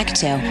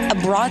 Lacto, a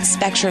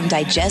broad-spectrum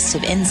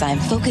digestive enzyme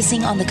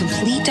focusing on the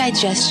complete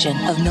digestion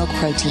of milk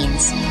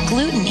proteins.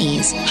 Gluten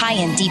Ease, high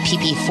in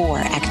DPP4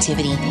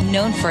 activity,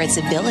 known for its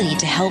ability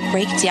to help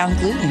break down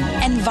gluten.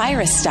 And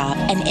Virus Stop,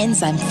 an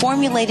enzyme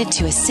formulated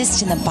to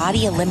assist in the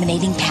body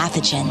eliminating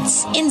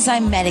pathogens.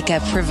 Enzyme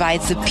Medica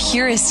provides the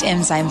purest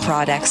enzyme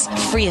products,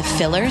 free of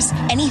fillers,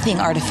 anything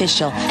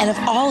artificial, and of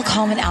all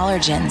common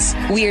allergens.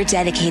 We are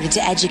dedicated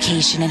to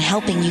education and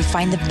helping you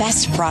find the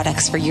best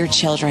products for your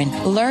children.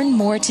 Learn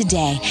more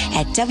today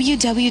at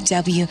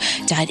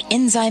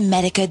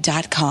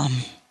www.enzymemedica.com.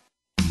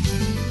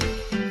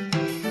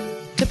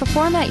 To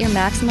perform at your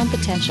maximum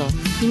potential,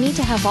 you need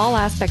to have all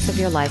aspects of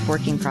your life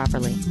working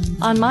properly.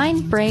 On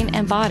Mind, Brain,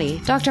 and Body,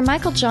 Dr.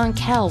 Michael John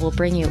Kell will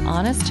bring you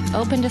honest,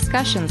 open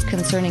discussions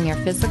concerning your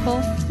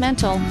physical,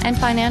 mental, and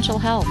financial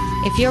health.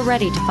 If you're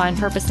ready to find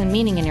purpose and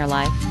meaning in your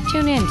life,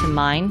 tune in to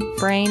Mind,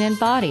 Brain, and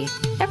Body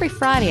every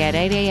Friday at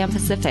 8 a.m.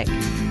 Pacific.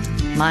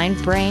 Mind,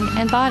 Brain,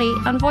 and Body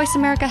on Voice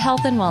America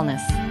Health and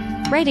Wellness.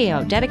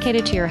 Radio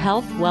dedicated to your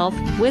health, wealth,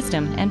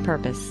 wisdom, and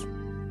purpose.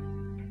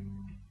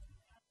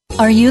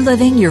 Are you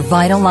living your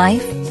vital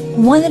life?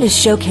 One that is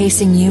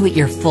showcasing you at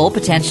your full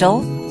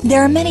potential?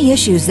 There are many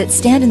issues that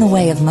stand in the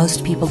way of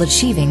most people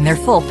achieving their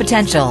full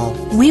potential.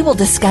 We will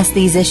discuss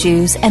these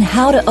issues and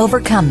how to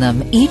overcome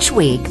them each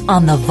week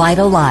on The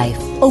Vital Life,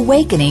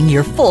 Awakening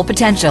Your Full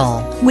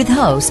Potential, with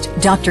host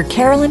Dr.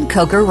 Carolyn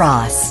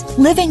Coker-Ross.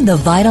 Living the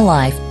vital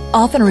life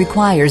often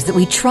requires that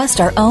we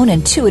trust our own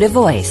intuitive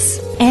voice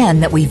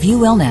and that we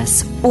view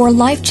illness or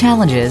life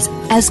challenges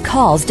as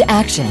calls to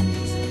action,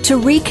 to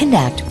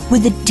reconnect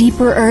with the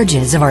deeper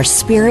urges of our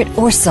spirit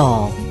or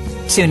soul.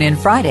 Tune in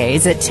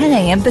Fridays at 10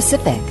 a.m.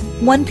 Pacific,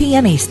 1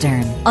 p.m.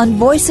 Eastern on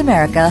Voice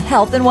America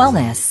Health and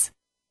Wellness.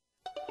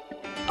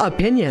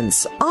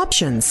 Opinions,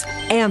 options,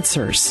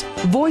 answers.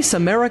 Voice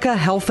America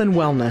Health and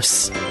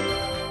Wellness.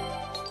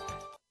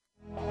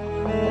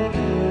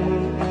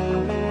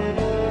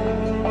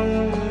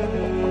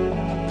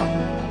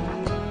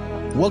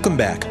 Welcome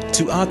back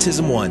to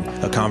Autism One,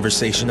 a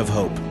conversation of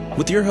hope,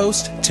 with your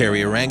host,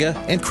 Terry Aranga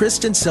and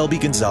Kristin Selby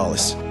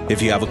Gonzalez.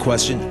 If you have a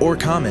question or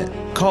comment,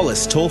 call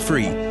us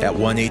toll-free at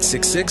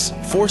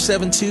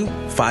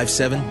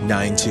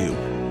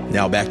 1-866-472-5792.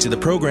 Now back to the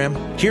program.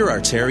 Here are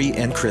Terry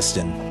and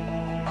Kristin.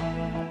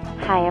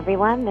 Hi,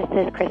 everyone. This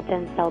is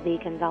Kristin Selby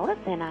Gonzalez,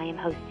 and I am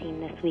hosting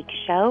this week's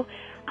show.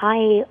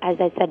 As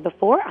I said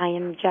before, I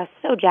am just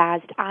so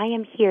jazzed. I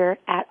am here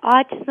at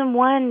Autism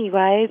One, you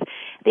guys.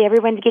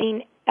 Everyone's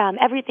getting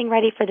everything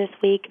ready for this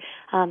week's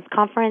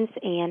conference,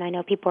 and I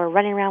know people are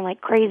running around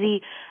like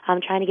crazy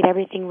trying to get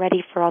everything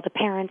ready for all the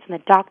parents and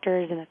the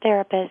doctors and the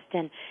therapists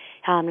and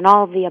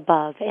all of the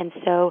above. And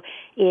so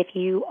if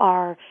you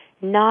are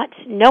not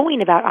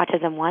knowing about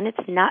Autism One,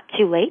 it's not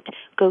too late.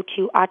 Go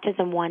to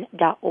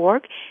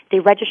autismone.org.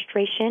 The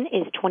registration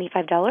is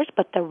 $25,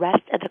 but the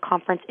rest of the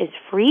conference is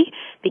free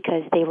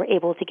because they were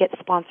able to get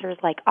sponsors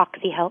like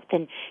Oxy Health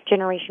and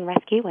Generation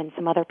Rescue and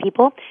some other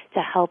people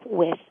to help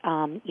with,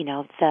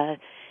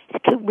 the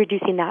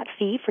reducing that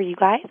fee for you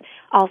guys.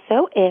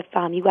 Also, if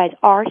you guys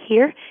are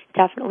here,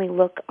 definitely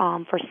look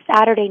for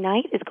Saturday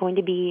night. Is going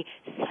to be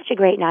such a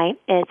great night.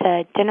 It's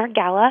a dinner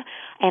gala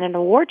and an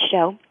award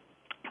show.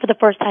 For the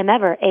first time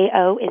ever,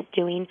 AO is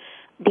doing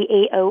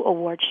the AO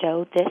Award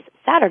Show this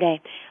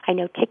Saturday. I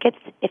know tickets,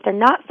 if they're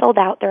not sold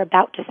out, they're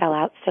about to sell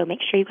out, so make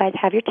sure you guys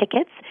have your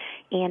tickets.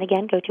 And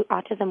again, go to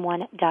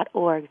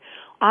autism1.org.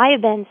 I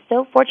have been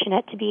so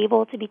fortunate to be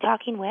able to be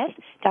talking with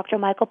Dr.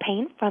 Michael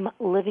Payne from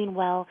Living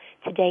Well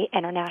Today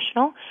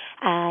International,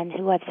 and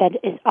who I've said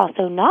is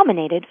also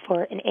nominated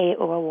for an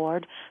AO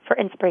Award for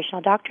Inspirational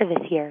Doctor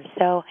this year.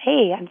 So,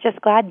 hey, I'm just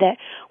glad that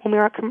when we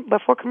were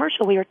before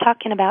commercial, we were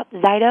talking about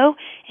Zyto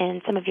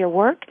and some of your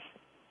work.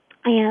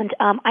 And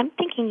I'm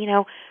thinking,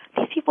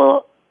 these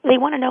people, they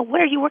want to know,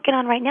 what are you working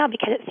on right now?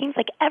 Because it seems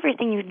like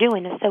everything you're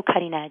doing is so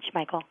cutting edge,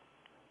 Michael.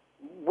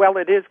 Well,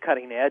 it is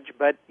cutting edge,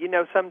 but,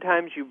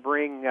 sometimes you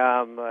bring,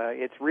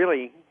 it's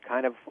really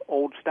kind of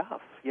old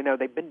stuff.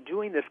 They've been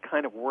doing this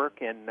kind of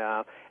work at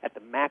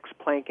the Max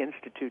Planck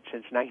Institute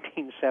since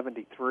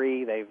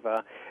 1973. They've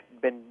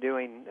been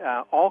doing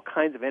all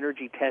kinds of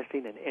energy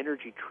testing and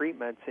energy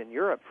treatments in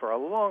Europe for a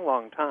long,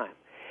 long time.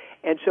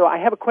 And so I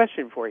have a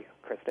question for you,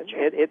 Kristin. Sure.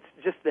 It's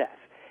just this.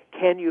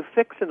 Can you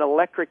fix an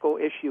electrical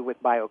issue with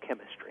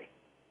biochemistry?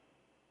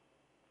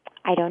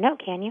 I don't know.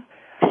 Can you?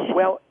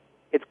 Well,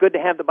 it's good to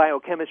have the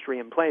biochemistry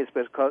in place,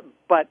 but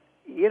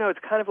it's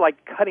kind of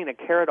like cutting a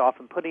carrot off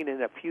and putting it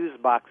in a fuse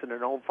box in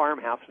an old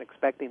farmhouse and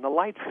expecting the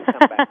lights to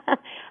come back.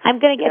 I'm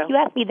going to, if you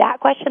ask me that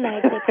question, then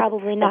I'd say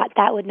probably not.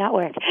 That would not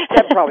work.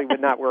 That probably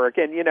would not work.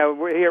 And,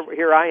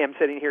 here I am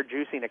sitting here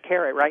juicing a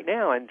carrot right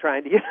now and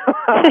trying to,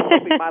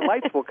 hoping my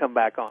lights will come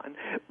back on.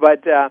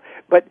 But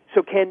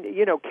so can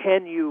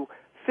you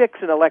fix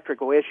an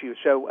electrical issue?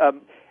 So,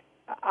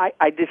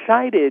 I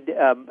decided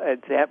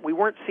that we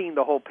weren't seeing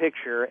the whole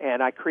picture,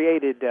 and I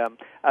created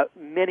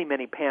many,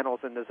 many panels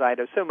in the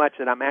Zyto, so much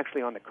that I'm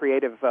actually on the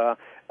creative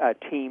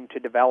team to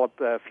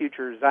develop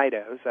future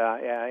Zytos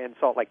in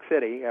Salt Lake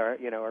City, or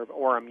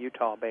Orem,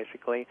 Utah,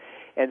 basically.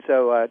 And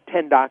so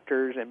 10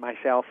 doctors and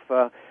myself,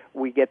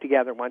 we get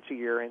together once a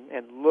year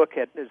and look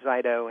at the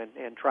Zyto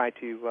and try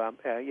to,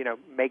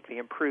 make the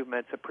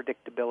improvements of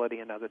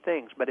predictability and other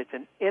things. But it's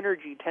an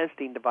energy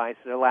testing device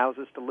that allows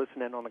us to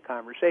listen in on the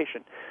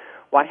conversation.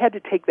 Well, I had to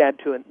take that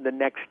to the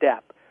next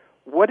step.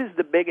 What is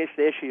the biggest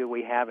issue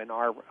we have in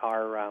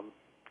our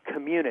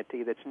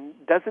community that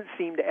doesn't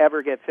seem to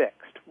ever get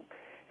fixed?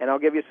 And I'll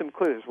give you some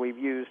clues. We've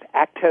used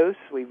Actose,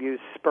 we've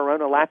used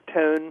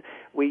spironolactone,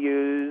 we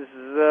use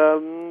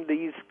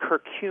these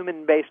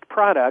curcumin-based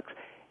products,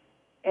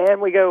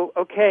 and we go,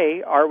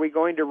 okay, are we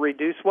going to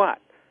reduce what?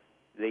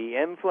 The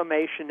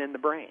inflammation in the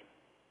brain.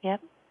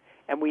 Yep.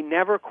 And we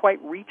never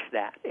quite reached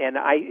that. And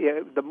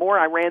the more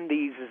I ran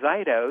these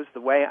Zytos,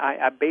 the way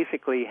I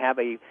basically have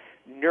a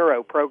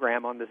neuro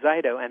program on the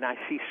Zyto, and I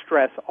see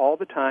stress all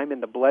the time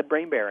in the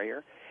blood-brain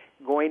barrier,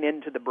 going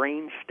into the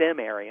brain stem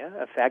area,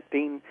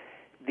 affecting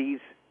these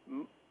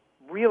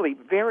really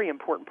very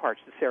important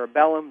parts, the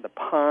cerebellum, the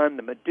pons,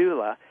 the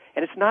medulla,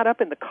 and it's not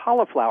up in the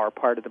cauliflower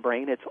part of the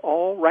brain. It's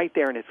all right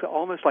there, and it's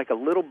almost like a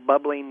little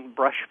bubbling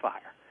brush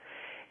fire.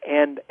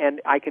 And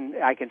I can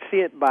see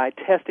it by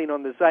testing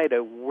on the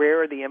Zyto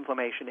where the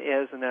inflammation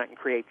is, and then I can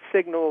create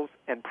signals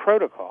and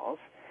protocols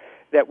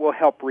that will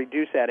help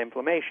reduce that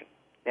inflammation.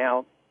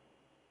 Now,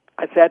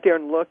 I sat there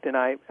and looked, and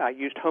I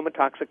used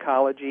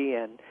homotoxicology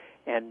and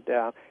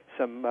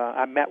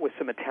I met with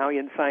some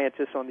Italian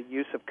scientists on the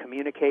use of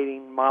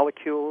communicating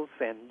molecules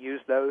and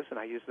used those, and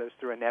I used those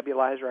through a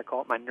nebulizer. I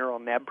call it my neural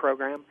neb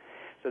program.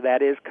 So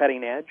that is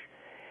cutting edge.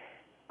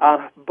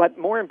 But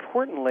more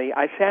importantly,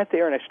 I sat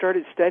there and I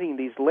started studying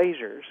these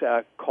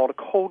lasers called a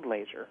cold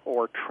laser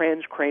or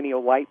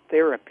transcranial light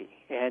therapy.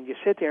 And you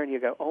sit there and you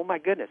go, oh, my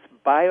goodness,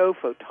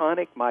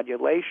 biophotonic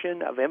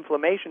modulation of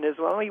inflammation is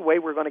the only way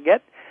we're going to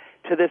get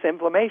to this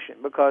inflammation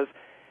because,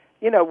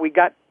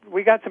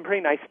 we got some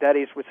pretty nice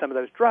studies with some of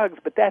those drugs,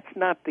 but that's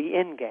not the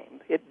end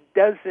game. It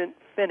doesn't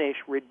finish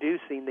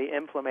reducing the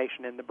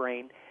inflammation in the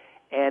brain.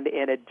 And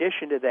in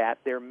addition to that,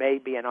 there may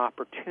be an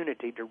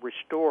opportunity to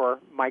restore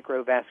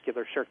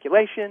microvascular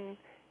circulation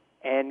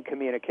and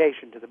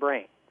communication to the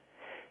brain.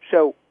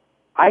 So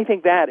I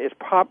think that is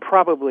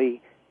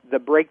probably the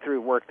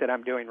breakthrough work that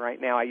I'm doing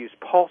right now. I use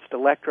pulsed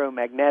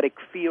electromagnetic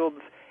fields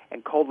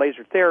and cold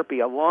laser therapy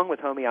along with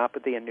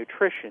homeopathy and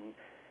nutrition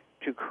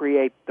to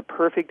create the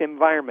perfect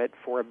environment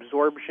for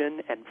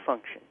absorption and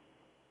function.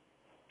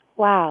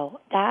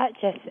 Wow.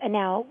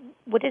 Now,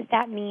 what does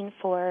that mean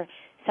for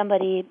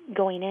somebody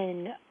going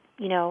in,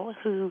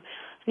 who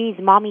needs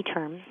mommy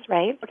terms,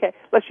 right? Okay,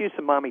 let's use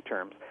some mommy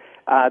terms.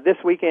 This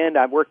weekend,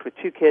 I worked with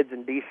 2 kids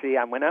in D.C.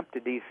 I went up to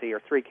D.C., or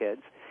 3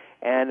 kids,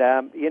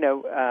 and,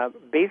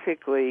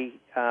 basically,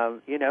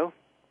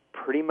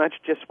 pretty much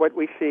just what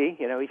we see.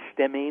 He's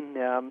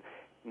stimming,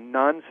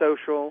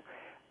 non-social,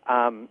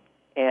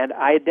 and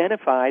I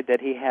identified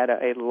that he had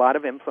a lot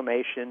of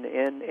inflammation,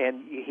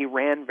 and he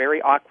ran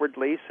very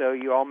awkwardly, so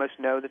you almost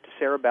know that the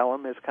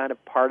cerebellum is kind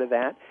of part of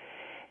that.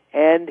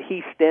 And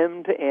he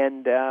stemmed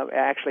and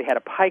actually had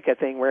a pica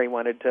thing where he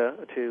wanted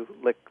to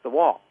lick the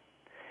wall.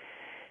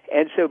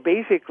 And so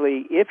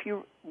basically,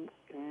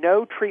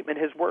 no treatment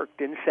has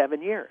worked in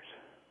 7 years.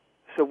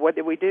 So what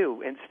did we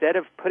do? Instead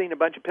of putting a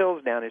bunch of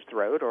pills down his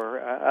throat or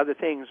other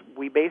things,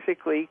 we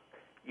basically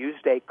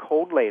used a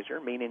cold laser,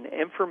 meaning an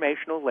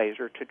informational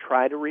laser, to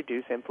try to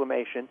reduce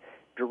inflammation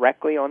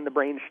directly on the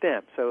brain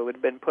stem. So it would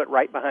have been put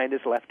right behind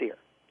his left ear.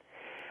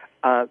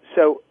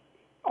 So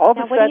all of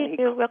a sudden... What do you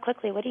do, real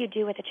quickly, what do you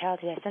do with a child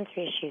who has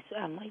sensory issues?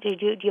 Do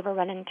you ever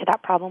run into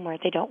that problem where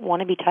they don't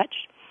want to be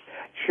touched?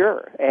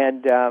 Sure,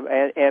 and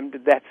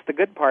that's the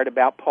good part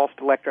about pulsed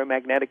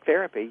electromagnetic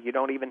therapy. You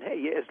don't even,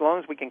 as long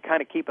as we can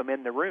kind of keep them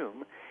in the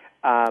room,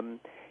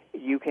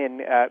 you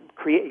can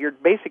create. You're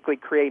basically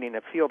creating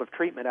a field of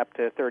treatment up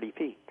to 30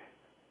 feet.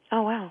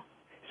 Oh wow!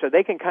 So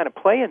they can kind of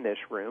play in this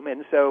room,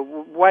 and so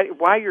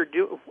while you're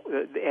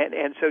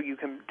and so you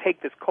can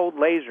take this cold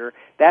laser.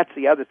 That's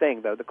the other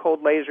thing, though. The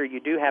cold laser you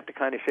do have to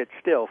kind of sit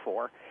still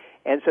for,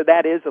 and so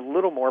that is a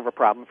little more of a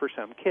problem for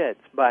some kids,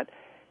 but.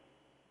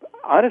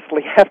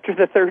 Honestly, after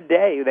the third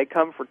day, they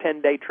come for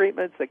 10-day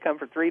treatments, they come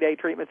for 3-day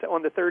treatments.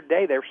 On the third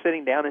day, they're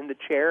sitting down in the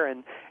chair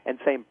and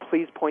saying,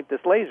 please point this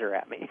laser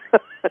at me. Wow.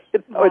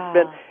 It's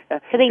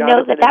been, so they know,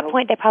 at that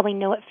point, they probably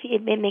know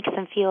it makes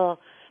them feel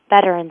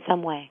better in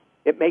some way.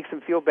 It makes them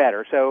feel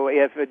better. So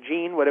if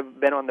Jean would have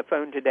been on the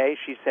phone today,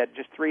 she said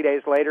just 3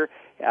 days later,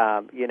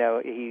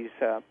 he's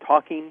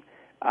talking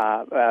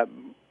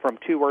from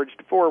 2 words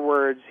to 4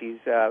 words. He's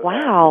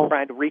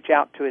trying to reach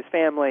out to his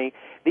family.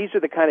 These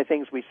are the kind of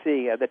things we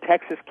see. The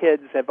Texas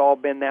kids have all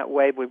been that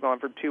way. We've gone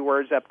from 2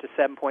 words up to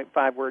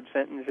 7.5-word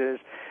sentences,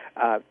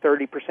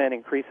 30%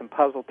 increase in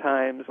puzzle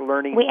times,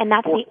 learning. And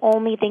that's the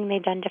only thing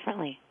they've done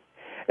differently?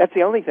 That's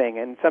the only thing,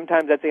 and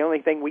sometimes that's the only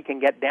thing we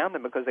can get down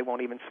them because they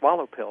won't even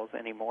swallow pills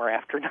anymore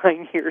after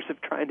 9 years of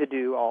trying to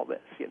do all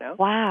this,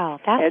 Wow,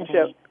 fascinating.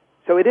 And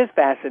so it is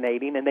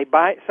fascinating, and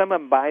some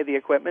of them buy the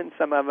equipment,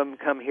 some of them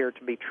come here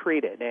to be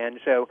treated. And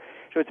so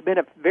it's been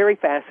a very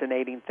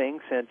fascinating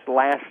thing since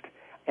last,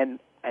 and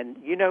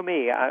you know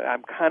me,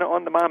 I'm kind of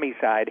on the mommy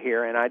side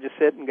here, and I just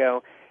sit and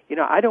go,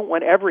 I don't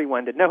want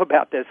everyone to know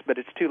about this, but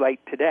it's too late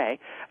today.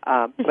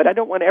 But I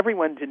don't want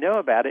everyone to know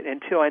about it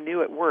until I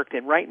knew it worked.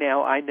 And right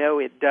now I know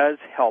it does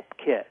help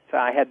kids.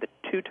 I had the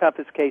 2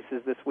 toughest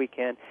cases this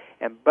weekend,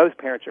 and both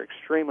parents are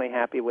extremely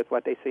happy with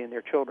what they see in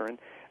their children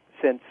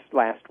since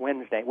last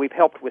Wednesday. We've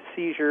helped with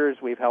seizures,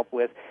 we've helped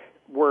with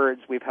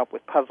words, we've helped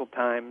with puzzle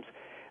times.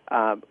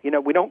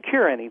 We don't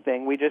cure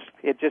anything.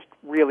 It just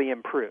really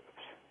improves.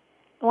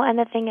 Well, and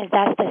the thing is,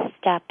 that's the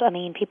step. I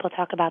mean, people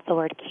talk about the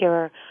word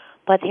cure,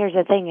 but here's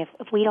the thing.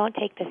 If we don't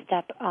take the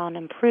step on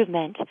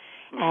improvement,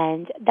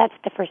 and that's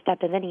the first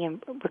step of any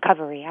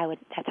recovery,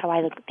 that's how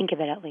I think of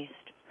it at least.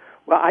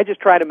 Well, I just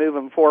try to move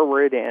them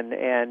forward,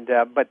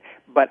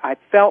 but I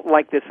felt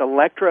like this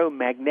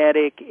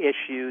electromagnetic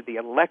issue, the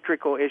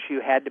electrical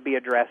issue, had to be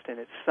addressed, and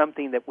it's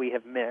something that we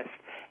have missed.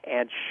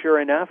 And sure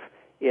enough,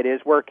 it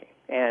is working.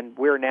 And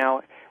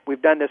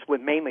we've done this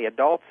with mainly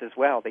adults as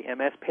well. The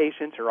MS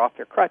patients are off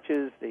their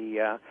crutches. They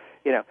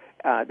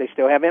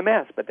still have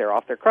MS, but they're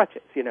off their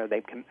crutches.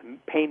 They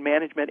pain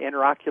management,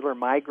 interocular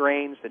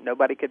migraines that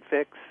nobody could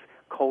fix,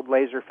 cold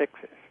laser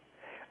fixes.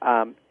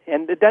 And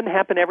it doesn't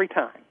happen every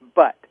time,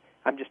 but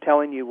I'm just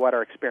telling you what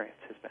our experience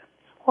has been.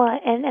 Well,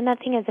 and the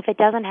thing is, if it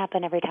doesn't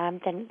happen every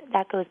time, then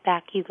that goes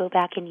back. You go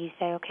back and you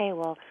say, okay,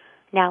 well,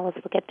 now let's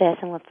look at this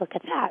and let's look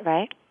at that,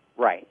 right?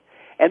 Right.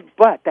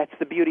 But that's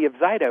the beauty of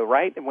Zyto,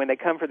 right? And when they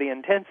come for the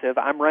intensive,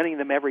 I'm running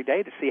them every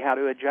day to see how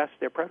to adjust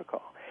their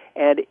protocol.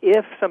 And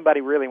if somebody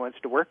really wants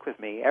to work with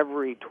me,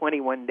 every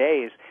 21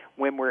 days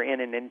when we're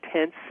in an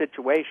intense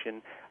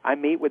situation, I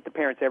meet with the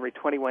parents every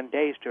 21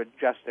 days to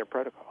adjust their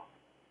protocol.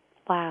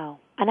 Wow.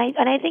 And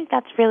I think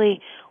that's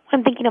really,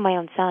 I'm thinking of my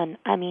own son.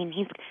 I mean,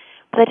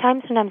 by the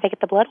time sometimes I get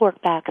the blood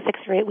work back 6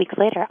 or 8 weeks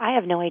later, I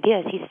have no idea.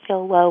 Is he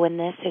still low in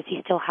this? Is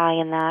he still high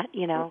in that?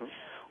 Mm-hmm.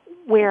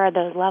 Where are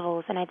those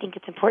levels? And I think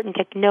it's important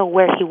to know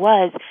where he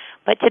was.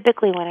 But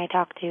typically when I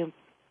talk to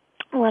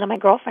a lot of my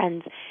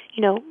girlfriends,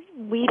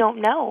 we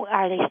don't know,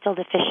 are they still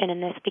deficient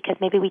in this because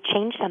maybe we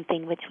changed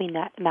something between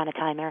that amount of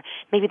time, or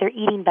maybe they're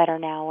eating better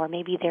now, or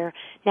maybe they're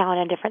now on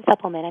a different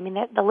supplement. I mean,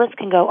 the list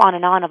can go on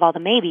and on of all the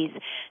maybes.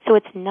 So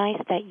it's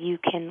nice that you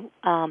can,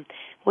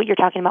 what you're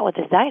talking about with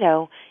the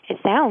Zyto, it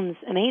sounds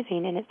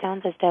amazing, and it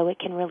sounds as though it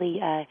can really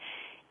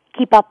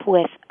keep up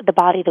with the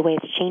body the way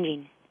it's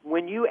changing.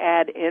 When you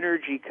add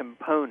energy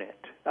component,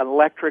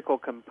 electrical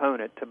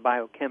component to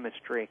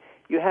biochemistry,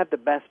 you have the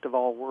best of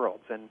all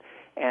worlds. And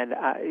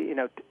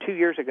 2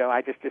 years ago,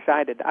 I just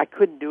decided I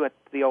couldn't do it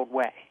the old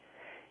way.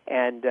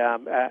 And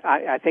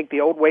I think the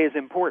old way is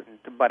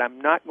important, but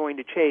I'm not going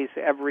to chase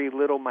every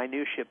little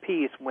minutia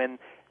piece when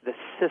the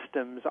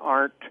systems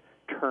aren't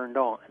turned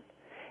on.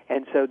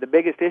 And so the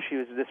biggest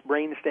issue is this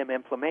brainstem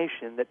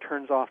inflammation that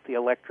turns off the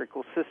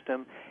electrical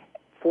system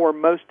for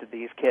most of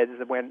these kids,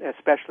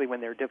 especially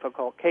when they're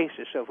difficult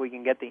cases. So if we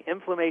can get the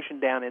inflammation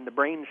down in the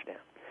brainstem,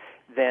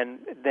 then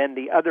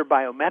the other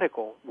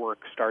biomedical work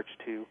starts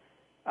to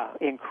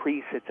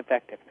increase its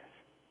effectiveness.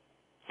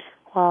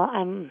 Well,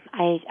 I'm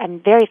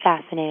very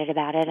fascinated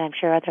about it. I'm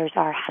sure others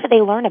are. How do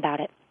they learn about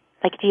it?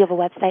 Like, do you have a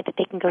website that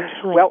they can go to?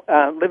 Well,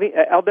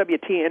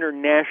 LWT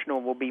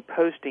International will be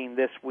posting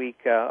this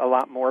week a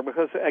lot more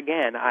because,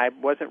 again, I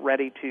wasn't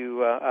ready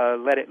to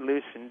let it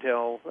loose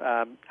until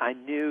I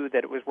knew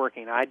that it was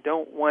working. I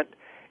don't want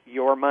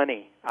your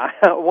money.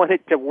 I want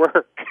it to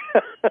work.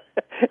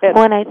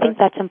 And I think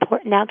that's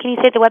important. Now, can you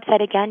say the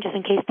website again, just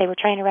in case they were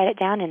trying to write it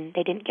down and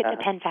they didn't get the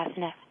pen fast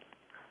enough?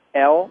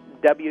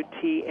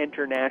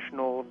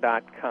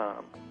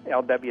 LWTinternational.com.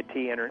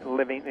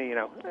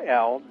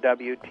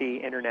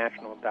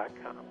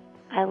 LWTinternational.com.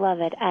 I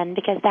love it. And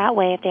because that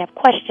way, if they have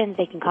questions,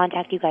 they can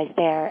contact you guys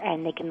there,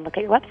 and they can look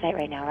at your website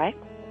right now, right?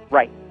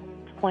 Right.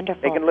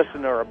 Wonderful. They can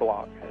listen to our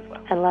blog as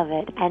well. I love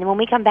it. And when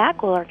we come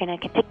back, we're going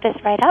to pick this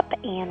right up,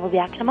 and we'll be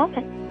back in a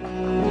moment.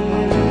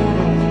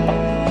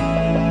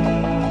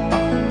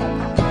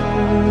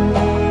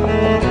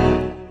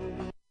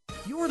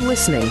 You're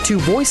listening to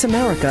Voice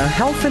America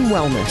Health and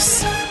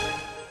Wellness.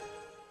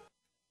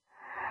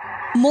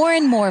 More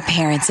and more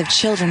parents of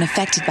children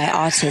affected by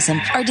autism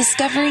are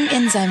discovering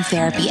enzyme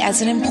therapy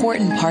as an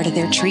important part of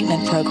their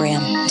treatment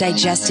program.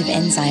 Digestive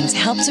enzymes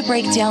help to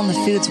break down the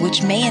foods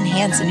which may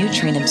enhance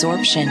nutrient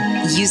absorption.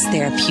 Used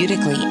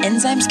therapeutically,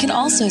 enzymes can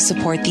also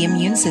support the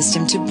immune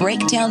system to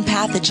break down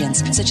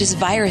pathogens such as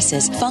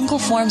viruses,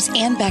 fungal forms,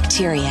 and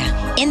bacteria.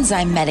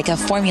 Enzyme Medica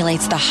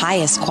formulates the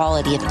highest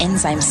quality of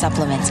enzyme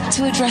supplements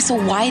to address a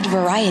wide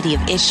variety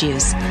of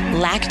issues.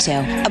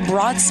 Lacto, a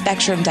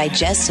broad-spectrum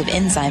digestive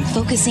enzyme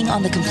focusing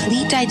on the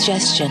complete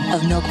digestion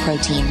of milk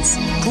proteins.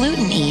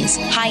 Gluten Ease,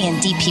 high in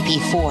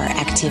DPP4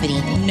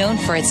 activity, known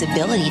for its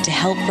ability to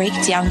help break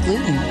down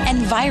gluten.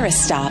 And Virus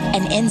Stop,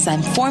 an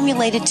enzyme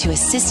formulated to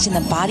assist in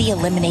the body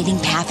eliminating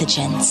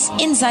pathogens.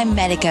 Enzyme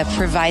Medica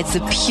provides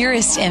the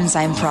purest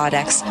enzyme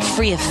products,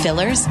 free of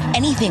fillers,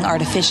 anything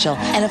artificial,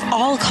 and of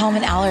all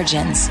common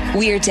allergens.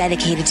 We are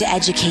dedicated to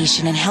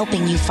education and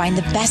helping you find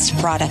the best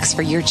products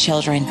for your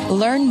children.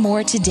 Learn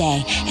more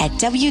today at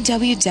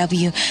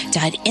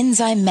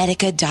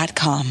www.enzymemedica.com.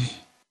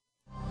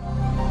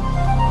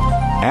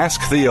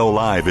 Ask Theo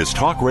Live is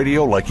talk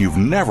radio like you've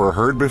never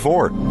heard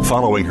before.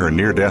 Following her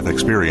near-death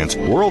experience,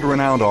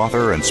 world-renowned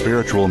author and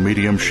spiritual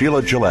medium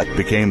Sheila Gillette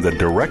became the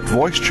direct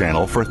voice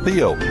channel for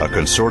Theo, a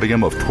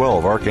consortium of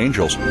 12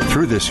 archangels.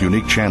 Through this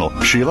unique channel,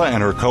 Sheila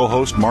and her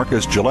co-host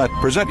Marcus Gillette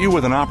present you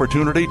with an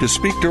opportunity to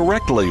speak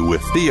directly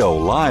with Theo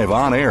live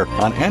on air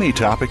on any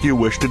topic you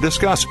wish to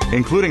discuss,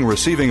 including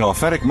receiving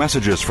authentic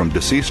messages from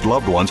deceased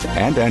loved ones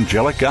and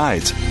angelic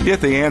guides.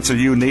 Get the answer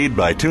you need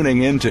by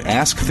tuning in to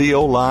Ask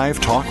Theo Live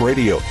Talk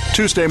Radio,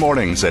 Tuesday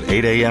mornings at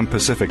 8 a.m.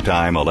 Pacific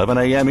Time, 11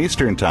 a.m.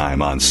 Eastern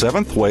Time on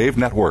 7th Wave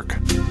Network.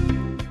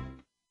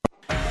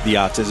 The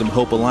Autism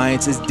Hope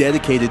Alliance is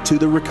dedicated to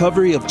the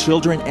recovery of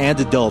children and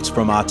adults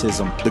from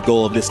autism. The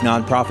goal of this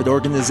nonprofit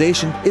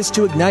organization is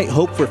to ignite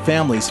hope for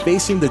families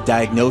facing the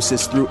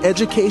diagnosis through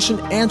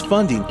education and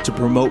funding to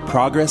promote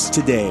progress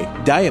today.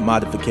 Diet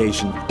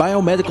modification,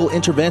 biomedical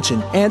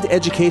intervention, and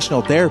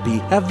educational therapy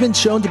have been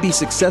shown to be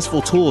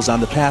successful tools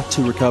on the path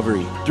to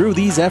recovery. Through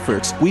these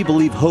efforts, we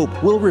believe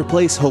hope will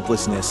replace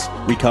hopelessness.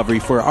 Recovery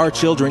for our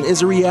children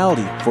is a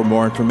reality. For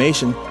more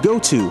information, go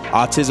to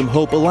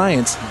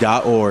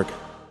autismhopealliance.org.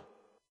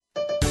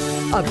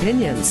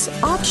 Opinions,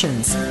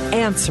 options,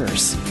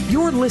 answers.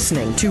 You're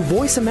listening to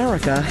Voice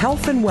America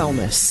Health and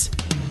Wellness.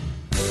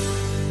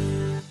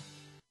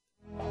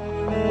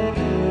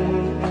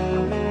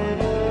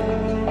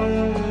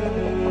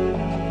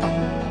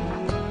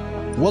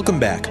 Welcome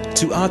back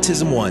to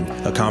Autism One,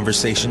 a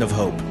conversation of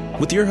hope,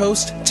 with your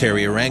host,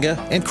 Terry Aranga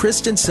and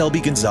Kristin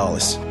Selby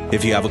Gonzalez.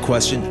 If you have a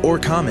question or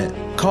comment,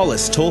 call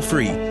us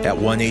toll-free at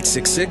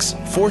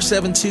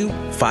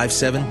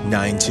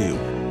 1-866-472-5792.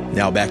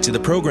 Now back to the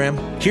program.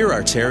 Here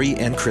are Terry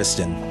and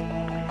Kristin.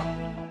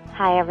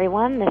 Hi,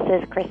 everyone. This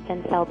is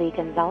Kristin Selby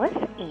Gonzalez,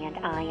 and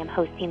I am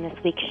hosting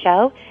this week's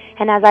show.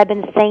 And as I've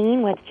been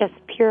saying with just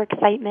pure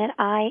excitement,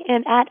 I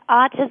am at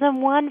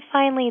Autism One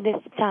finally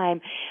this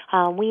time.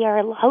 We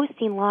are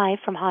hosting live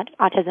from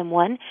Autism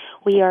One.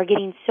 We are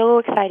getting so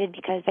excited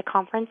because the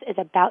conference is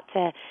about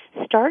to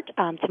start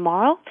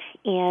tomorrow.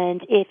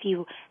 And if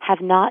you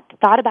have not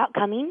thought about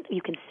coming,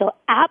 you can still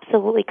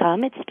absolutely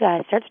come. It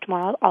starts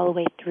tomorrow all the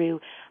way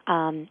through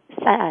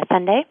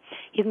Sunday.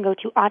 You can go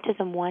to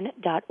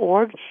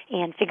autism1.org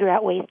and figure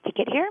out ways to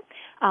get here.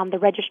 The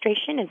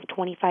registration is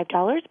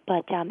 $25,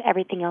 but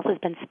everything else has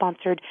been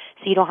sponsored,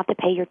 so you don't have to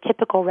pay your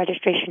typical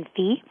registration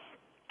fee.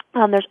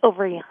 There's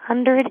over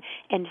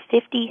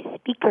 150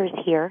 speakers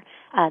here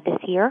this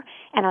year,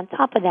 and on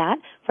top of that,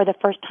 for the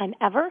first time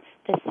ever,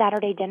 the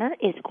Saturday dinner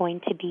is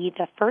going to be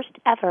the first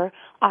ever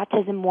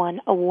Autism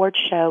One Award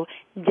Show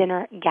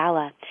Dinner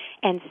Gala.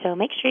 And so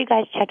make sure you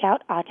guys check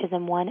out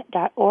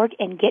autism1.org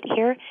and get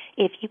here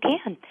if you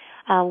can.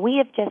 We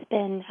have just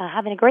been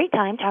having a great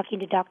time talking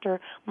to Dr.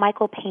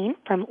 Michael Payne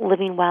from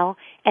Living Well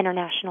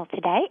International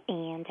today,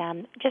 and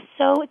just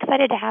so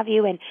excited to have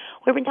you. And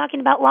we've been talking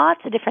about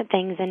lots of different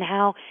things and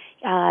how,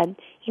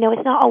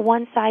 it's not a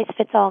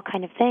one-size-fits-all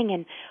kind of thing.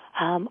 And,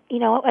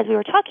 as we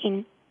were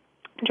talking,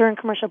 during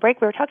commercial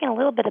break, we were talking a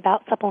little bit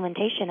about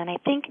supplementation, and I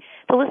think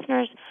the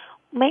listeners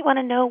might want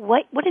to know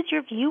what is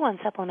your view on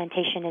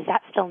supplementation? Is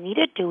that still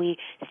needed? Do we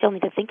still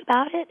need to think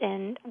about it?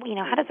 And,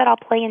 how does that all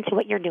play into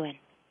what you're doing?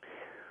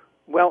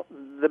 Well,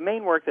 the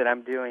main work that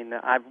I'm doing,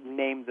 I've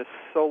named the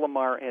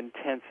Solimar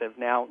Intensive.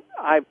 Now,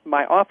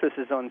 my office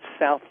is on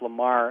South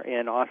Lamar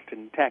in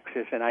Austin,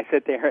 Texas, and I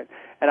sit there,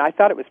 and I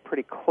thought it was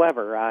pretty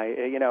clever.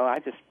 I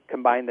just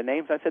combined the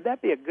names. I said,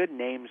 that'd be a good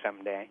name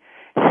someday.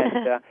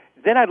 And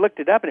then I looked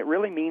it up, and it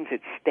really means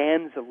it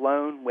stands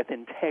alone with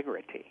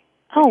integrity.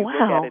 Oh,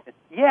 wow.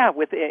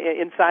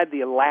 Inside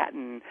the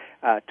Latin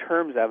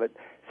terms of it,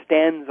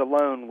 stands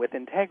alone with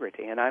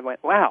integrity. And I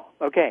went, wow,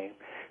 okay.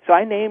 So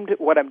I named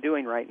what I'm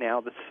doing right now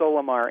the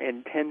Solimar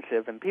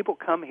Intensive, and people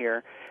come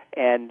here,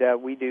 and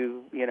we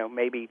do,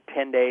 maybe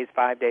 10 days,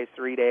 5 days,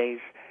 3 days,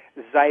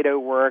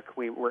 Zyto work.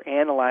 We're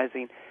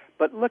analyzing.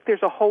 But look,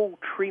 there's a whole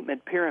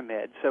treatment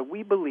pyramid. So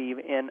we believe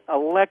in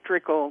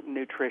electrical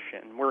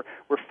nutrition. We're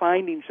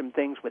finding some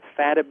things with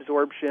fat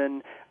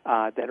absorption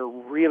that are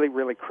really,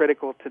 really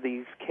critical to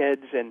these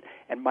kids and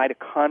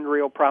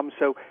mitochondrial problems.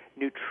 So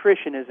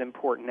nutrition is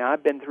important. Now,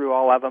 I've been through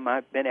all of them.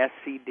 I've been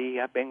SCD.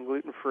 I've been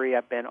gluten-free.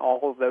 I've been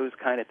all of those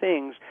kind of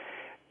things.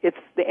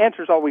 The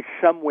answer is always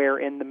somewhere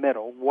in the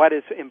middle. What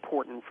is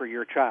important for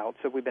your child?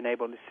 So we've been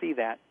able to see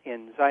that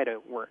in Zyto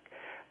work.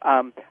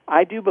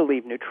 I do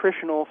believe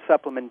nutritional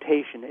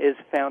supplementation is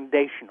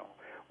foundational.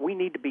 We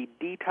need to be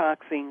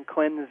detoxing,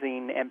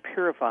 cleansing, and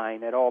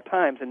purifying at all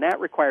times, and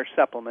that requires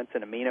supplements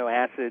and amino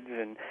acids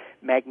and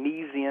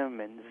magnesium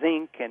and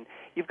zinc, and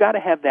you've got to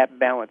have that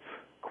balance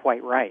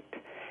quite right.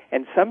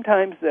 And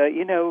sometimes,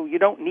 you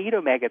don't need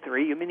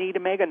omega-3. You may need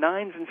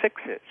omega-9s and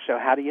 6s. So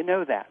how do you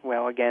know that?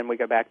 Well, again, we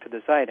go back to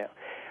the Zyto.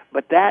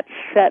 But that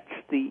sets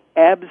the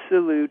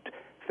absolute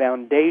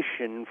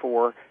foundation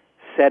for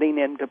setting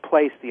into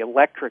place the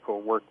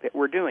electrical work that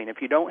we're doing.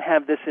 If you don't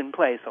have this in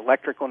place,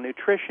 electrical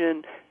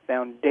nutrition,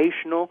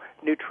 foundational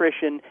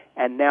nutrition,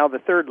 and now the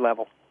third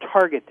level,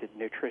 targeted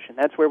nutrition.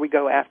 That's where we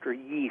go after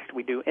yeast.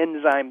 We do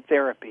enzyme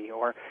therapy,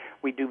 or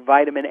we do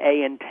vitamin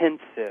A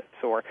intensives.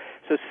 So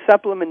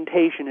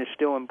supplementation is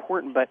still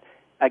important, but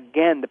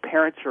again, the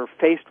parents are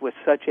faced with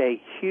such a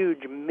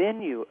huge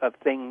menu of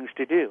things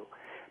to do.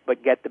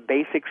 But get the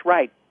basics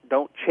right.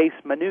 Don't chase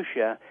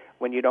minutia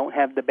when you don't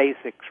have the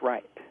basics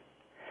right.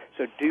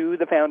 So do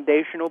the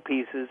foundational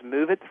pieces,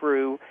 move it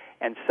through,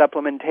 and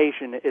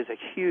supplementation is a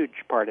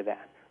huge part of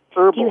that.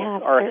 Herbals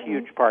are a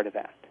huge part of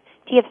that.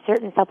 Do you have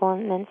certain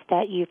supplements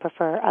that you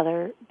prefer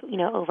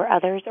over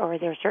others, or are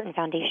there certain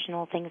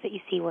foundational things that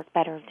you see work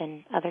better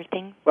than other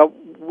things? Well,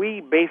 we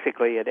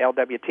basically at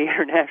LWT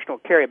International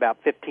carry about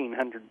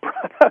 1,500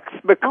 products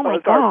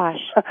because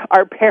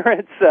our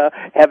parents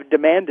have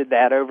demanded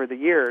that over the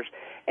years.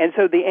 And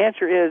so the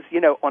answer is,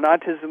 on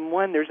Autism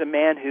One, there's a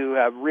man who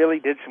really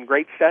did some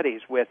great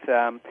studies with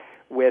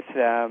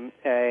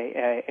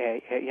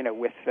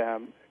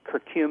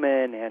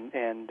curcumin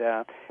and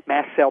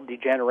mast cell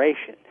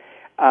degeneration.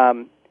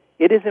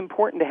 It is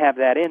important to have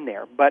that in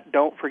there, but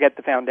don't forget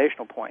the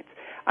foundational points.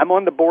 I'm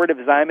on the board of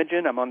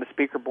Zymogen. I'm on the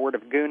speaker board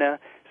of Guna,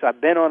 so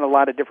I've been on a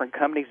lot of different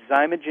companies.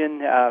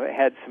 Zymogen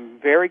had some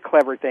very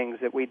clever things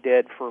that we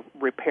did for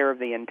repair of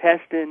the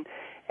intestine,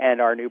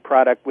 and our new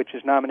product, which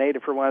is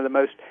nominated for one of the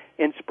most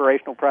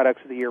inspirational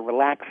products of the year,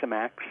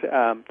 Relaxamax,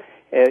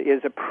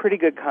 is a pretty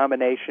good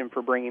combination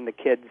for bringing the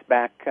kids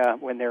back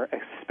when they're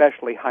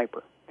especially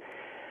hyper.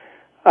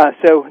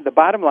 So the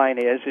bottom line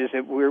is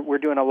that we're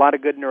doing a lot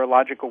of good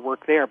neurological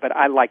work there, but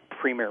I like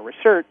Premier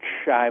Research,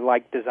 I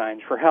like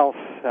Designs for Health,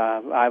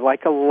 I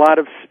like a lot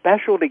of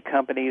specialty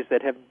companies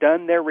that have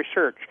done their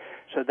research,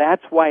 so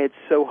that's why it's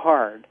so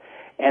hard.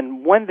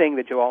 And one thing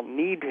that you all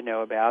need to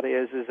know about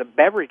is a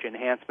beverage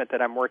enhancement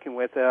that I'm working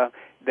with,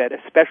 that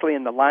especially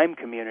in the Lyme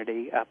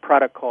community, a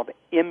product called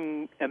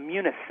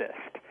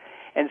Immunassist.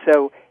 And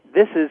so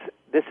this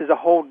is a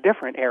whole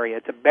different area.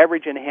 It's a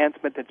beverage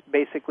enhancement that's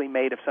basically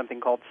made of something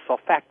called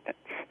sulfactants.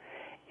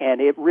 And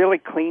it really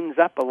cleans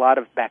up a lot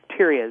of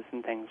bacteria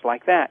and things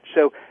like that.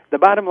 So the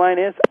bottom line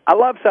is, I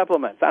love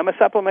supplements. I'm a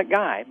supplement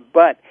guy.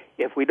 But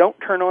if we don't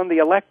turn on the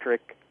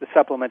electric, the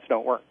supplements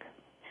don't work.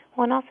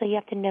 Well, and also you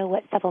have to know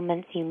what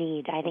supplements you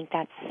need. I think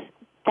that's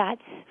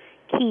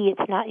key.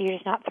 You're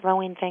just not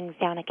throwing things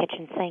down a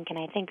kitchen sink. And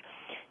I think,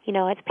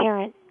 as a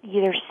parent,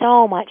 there's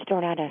so much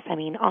thrown at us. I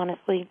mean,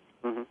 honestly,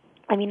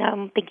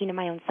 I'm thinking of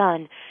my own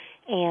son,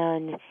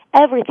 and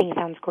everything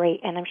sounds great.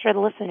 And I'm sure the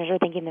listeners are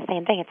thinking the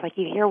same thing. It's like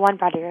you hear one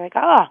product, you're like,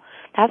 that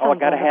sounds I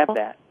got to have wonderful.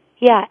 that.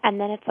 Yeah, and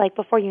then it's like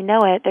before you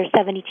know it, there's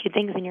 72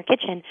 things in your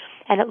kitchen,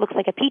 and it looks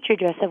like a petri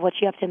dish of what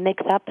you have to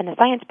mix up in a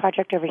science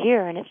project over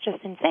here, and it's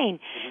just insane.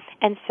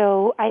 And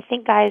so I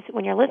think, guys,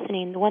 when you're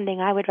listening, the one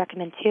thing I would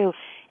recommend, too,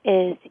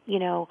 is,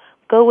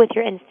 go with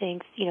your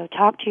instincts,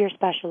 talk to your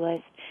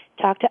specialist,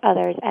 talk to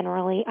others, and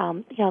really,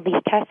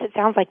 these tests, it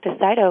sounds like the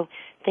Zyto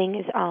thing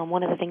is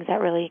one of the things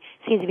that really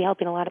seems to be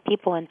helping a lot of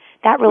people, and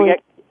that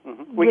really...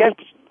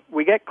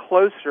 We get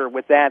closer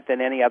with that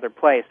than any other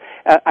place.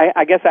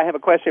 I guess I have a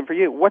question for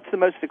you. What's the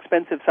most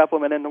expensive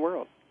supplement in the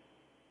world?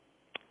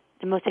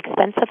 the most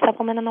expensive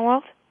supplement in the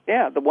world?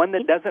 Yeah, the one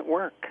that doesn't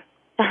work.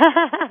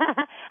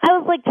 I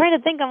was like trying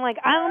to think. I'm like,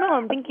 I don't know.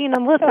 I'm thinking the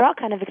list are all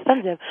kind of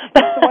expensive.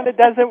 That's the one that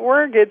doesn't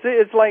work.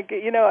 It's like,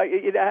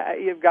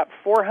 you've got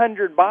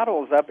 400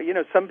 bottles up.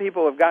 Some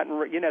people have gotten,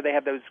 they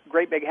have those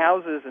great big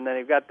houses, and then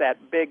they've got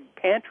that big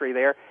pantry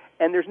there,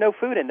 and there's no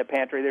food in the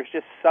pantry. There's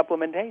just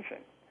supplementation.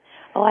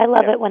 Oh, I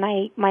love it when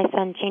my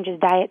son changes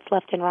diets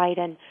left and right,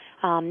 and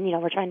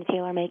we're trying to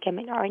tailor make him.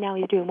 And right now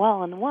he's doing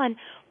well on the one,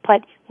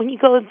 but when you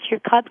go into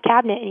your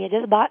cabinet and you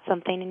just bought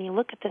something and you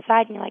look at the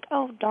side and you're like,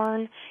 oh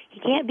darn,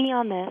 he can't be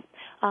on this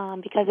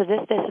because of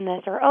this, and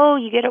this, or oh,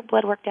 you get a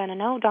blood work done,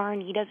 and oh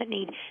darn, he doesn't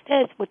need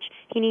this, which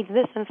he needs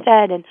this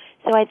instead. And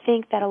so I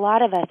think that a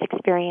lot of us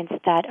experience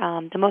that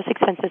the most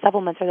expensive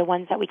supplements are the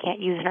ones that we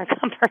can't use in our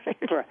comfort.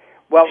 Right.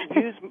 Well,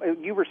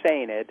 you were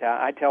saying it.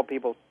 I tell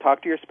people,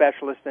 talk to your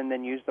specialist and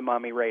then use the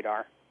mommy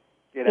radar.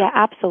 Yeah,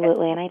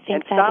 absolutely. And I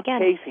think that, stop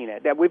chasing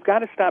it. That we've got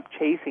to stop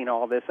chasing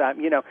all this.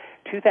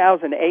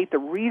 2008, the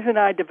reason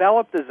I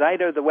developed the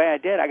Zyto the way I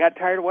did, I got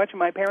tired of watching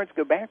my parents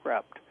go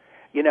bankrupt.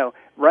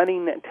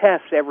 Running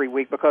tests every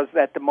week, because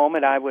at the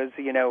moment I was,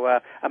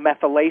 a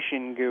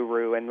methylation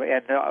guru, and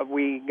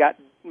we got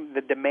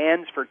the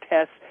demands for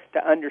tests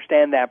to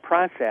understand that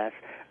process,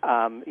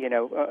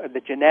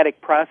 the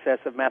genetic process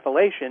of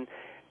methylation.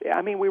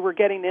 I mean, we were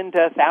getting into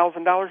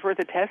 $1,000 worth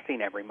of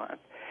testing every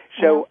month.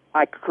 So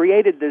I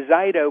created the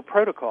Zyto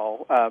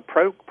protocol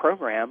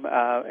program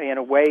in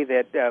a way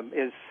that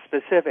is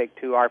specific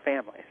to our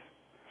families.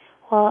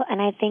 Well, and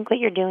I think what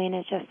you're doing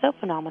is just so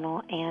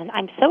phenomenal, and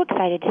I'm so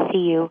excited to see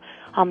you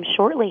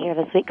shortly here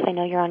this week, because I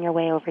know you're on your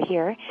way over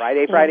here.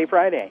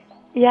 Friday.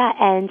 Yeah,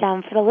 and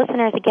for the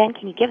listeners, again,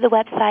 can you give the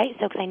website?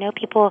 Because I know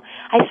people,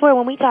 I swear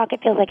when we talk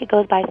it feels like it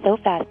goes by so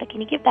fast, but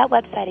can you give that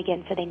website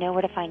again so they know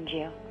where to find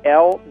you?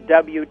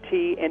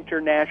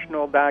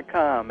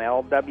 LWTinternational.com,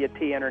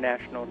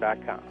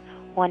 LWTinternational.com.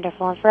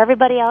 Wonderful. And for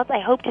everybody else, I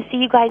hope to see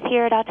you guys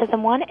here at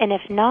Autism One. And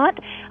if not,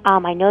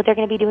 I know they're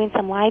going to be doing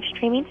some live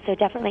streaming, so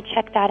definitely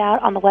check that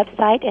out on the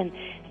website and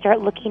start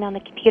looking on the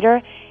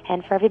computer.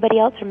 And for everybody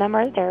else,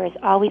 remember, there is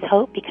always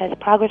hope, because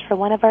progress for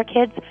one of our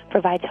kids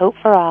provides hope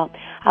for all.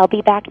 I'll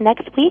be back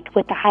next week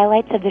with the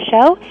highlights of the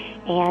show.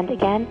 And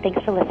again,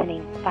 thanks for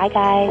listening. Bye,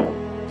 guys.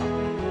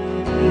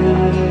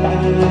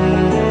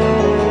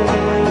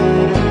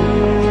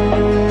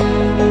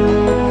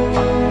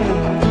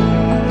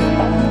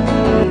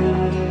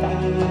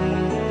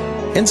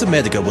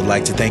 Enzymedica would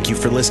like to thank you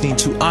for listening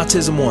to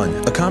Autism One,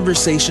 a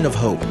conversation of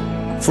hope.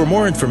 For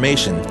more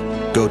information,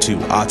 go to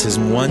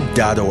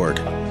autismone.org.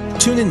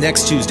 Tune in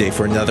next Tuesday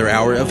for another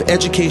hour of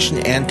education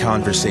and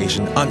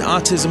conversation on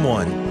Autism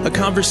One, a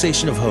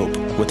conversation of hope,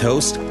 with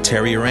hosts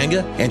Terry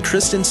Aranga and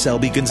Kristin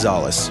Selby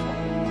Gonzalez.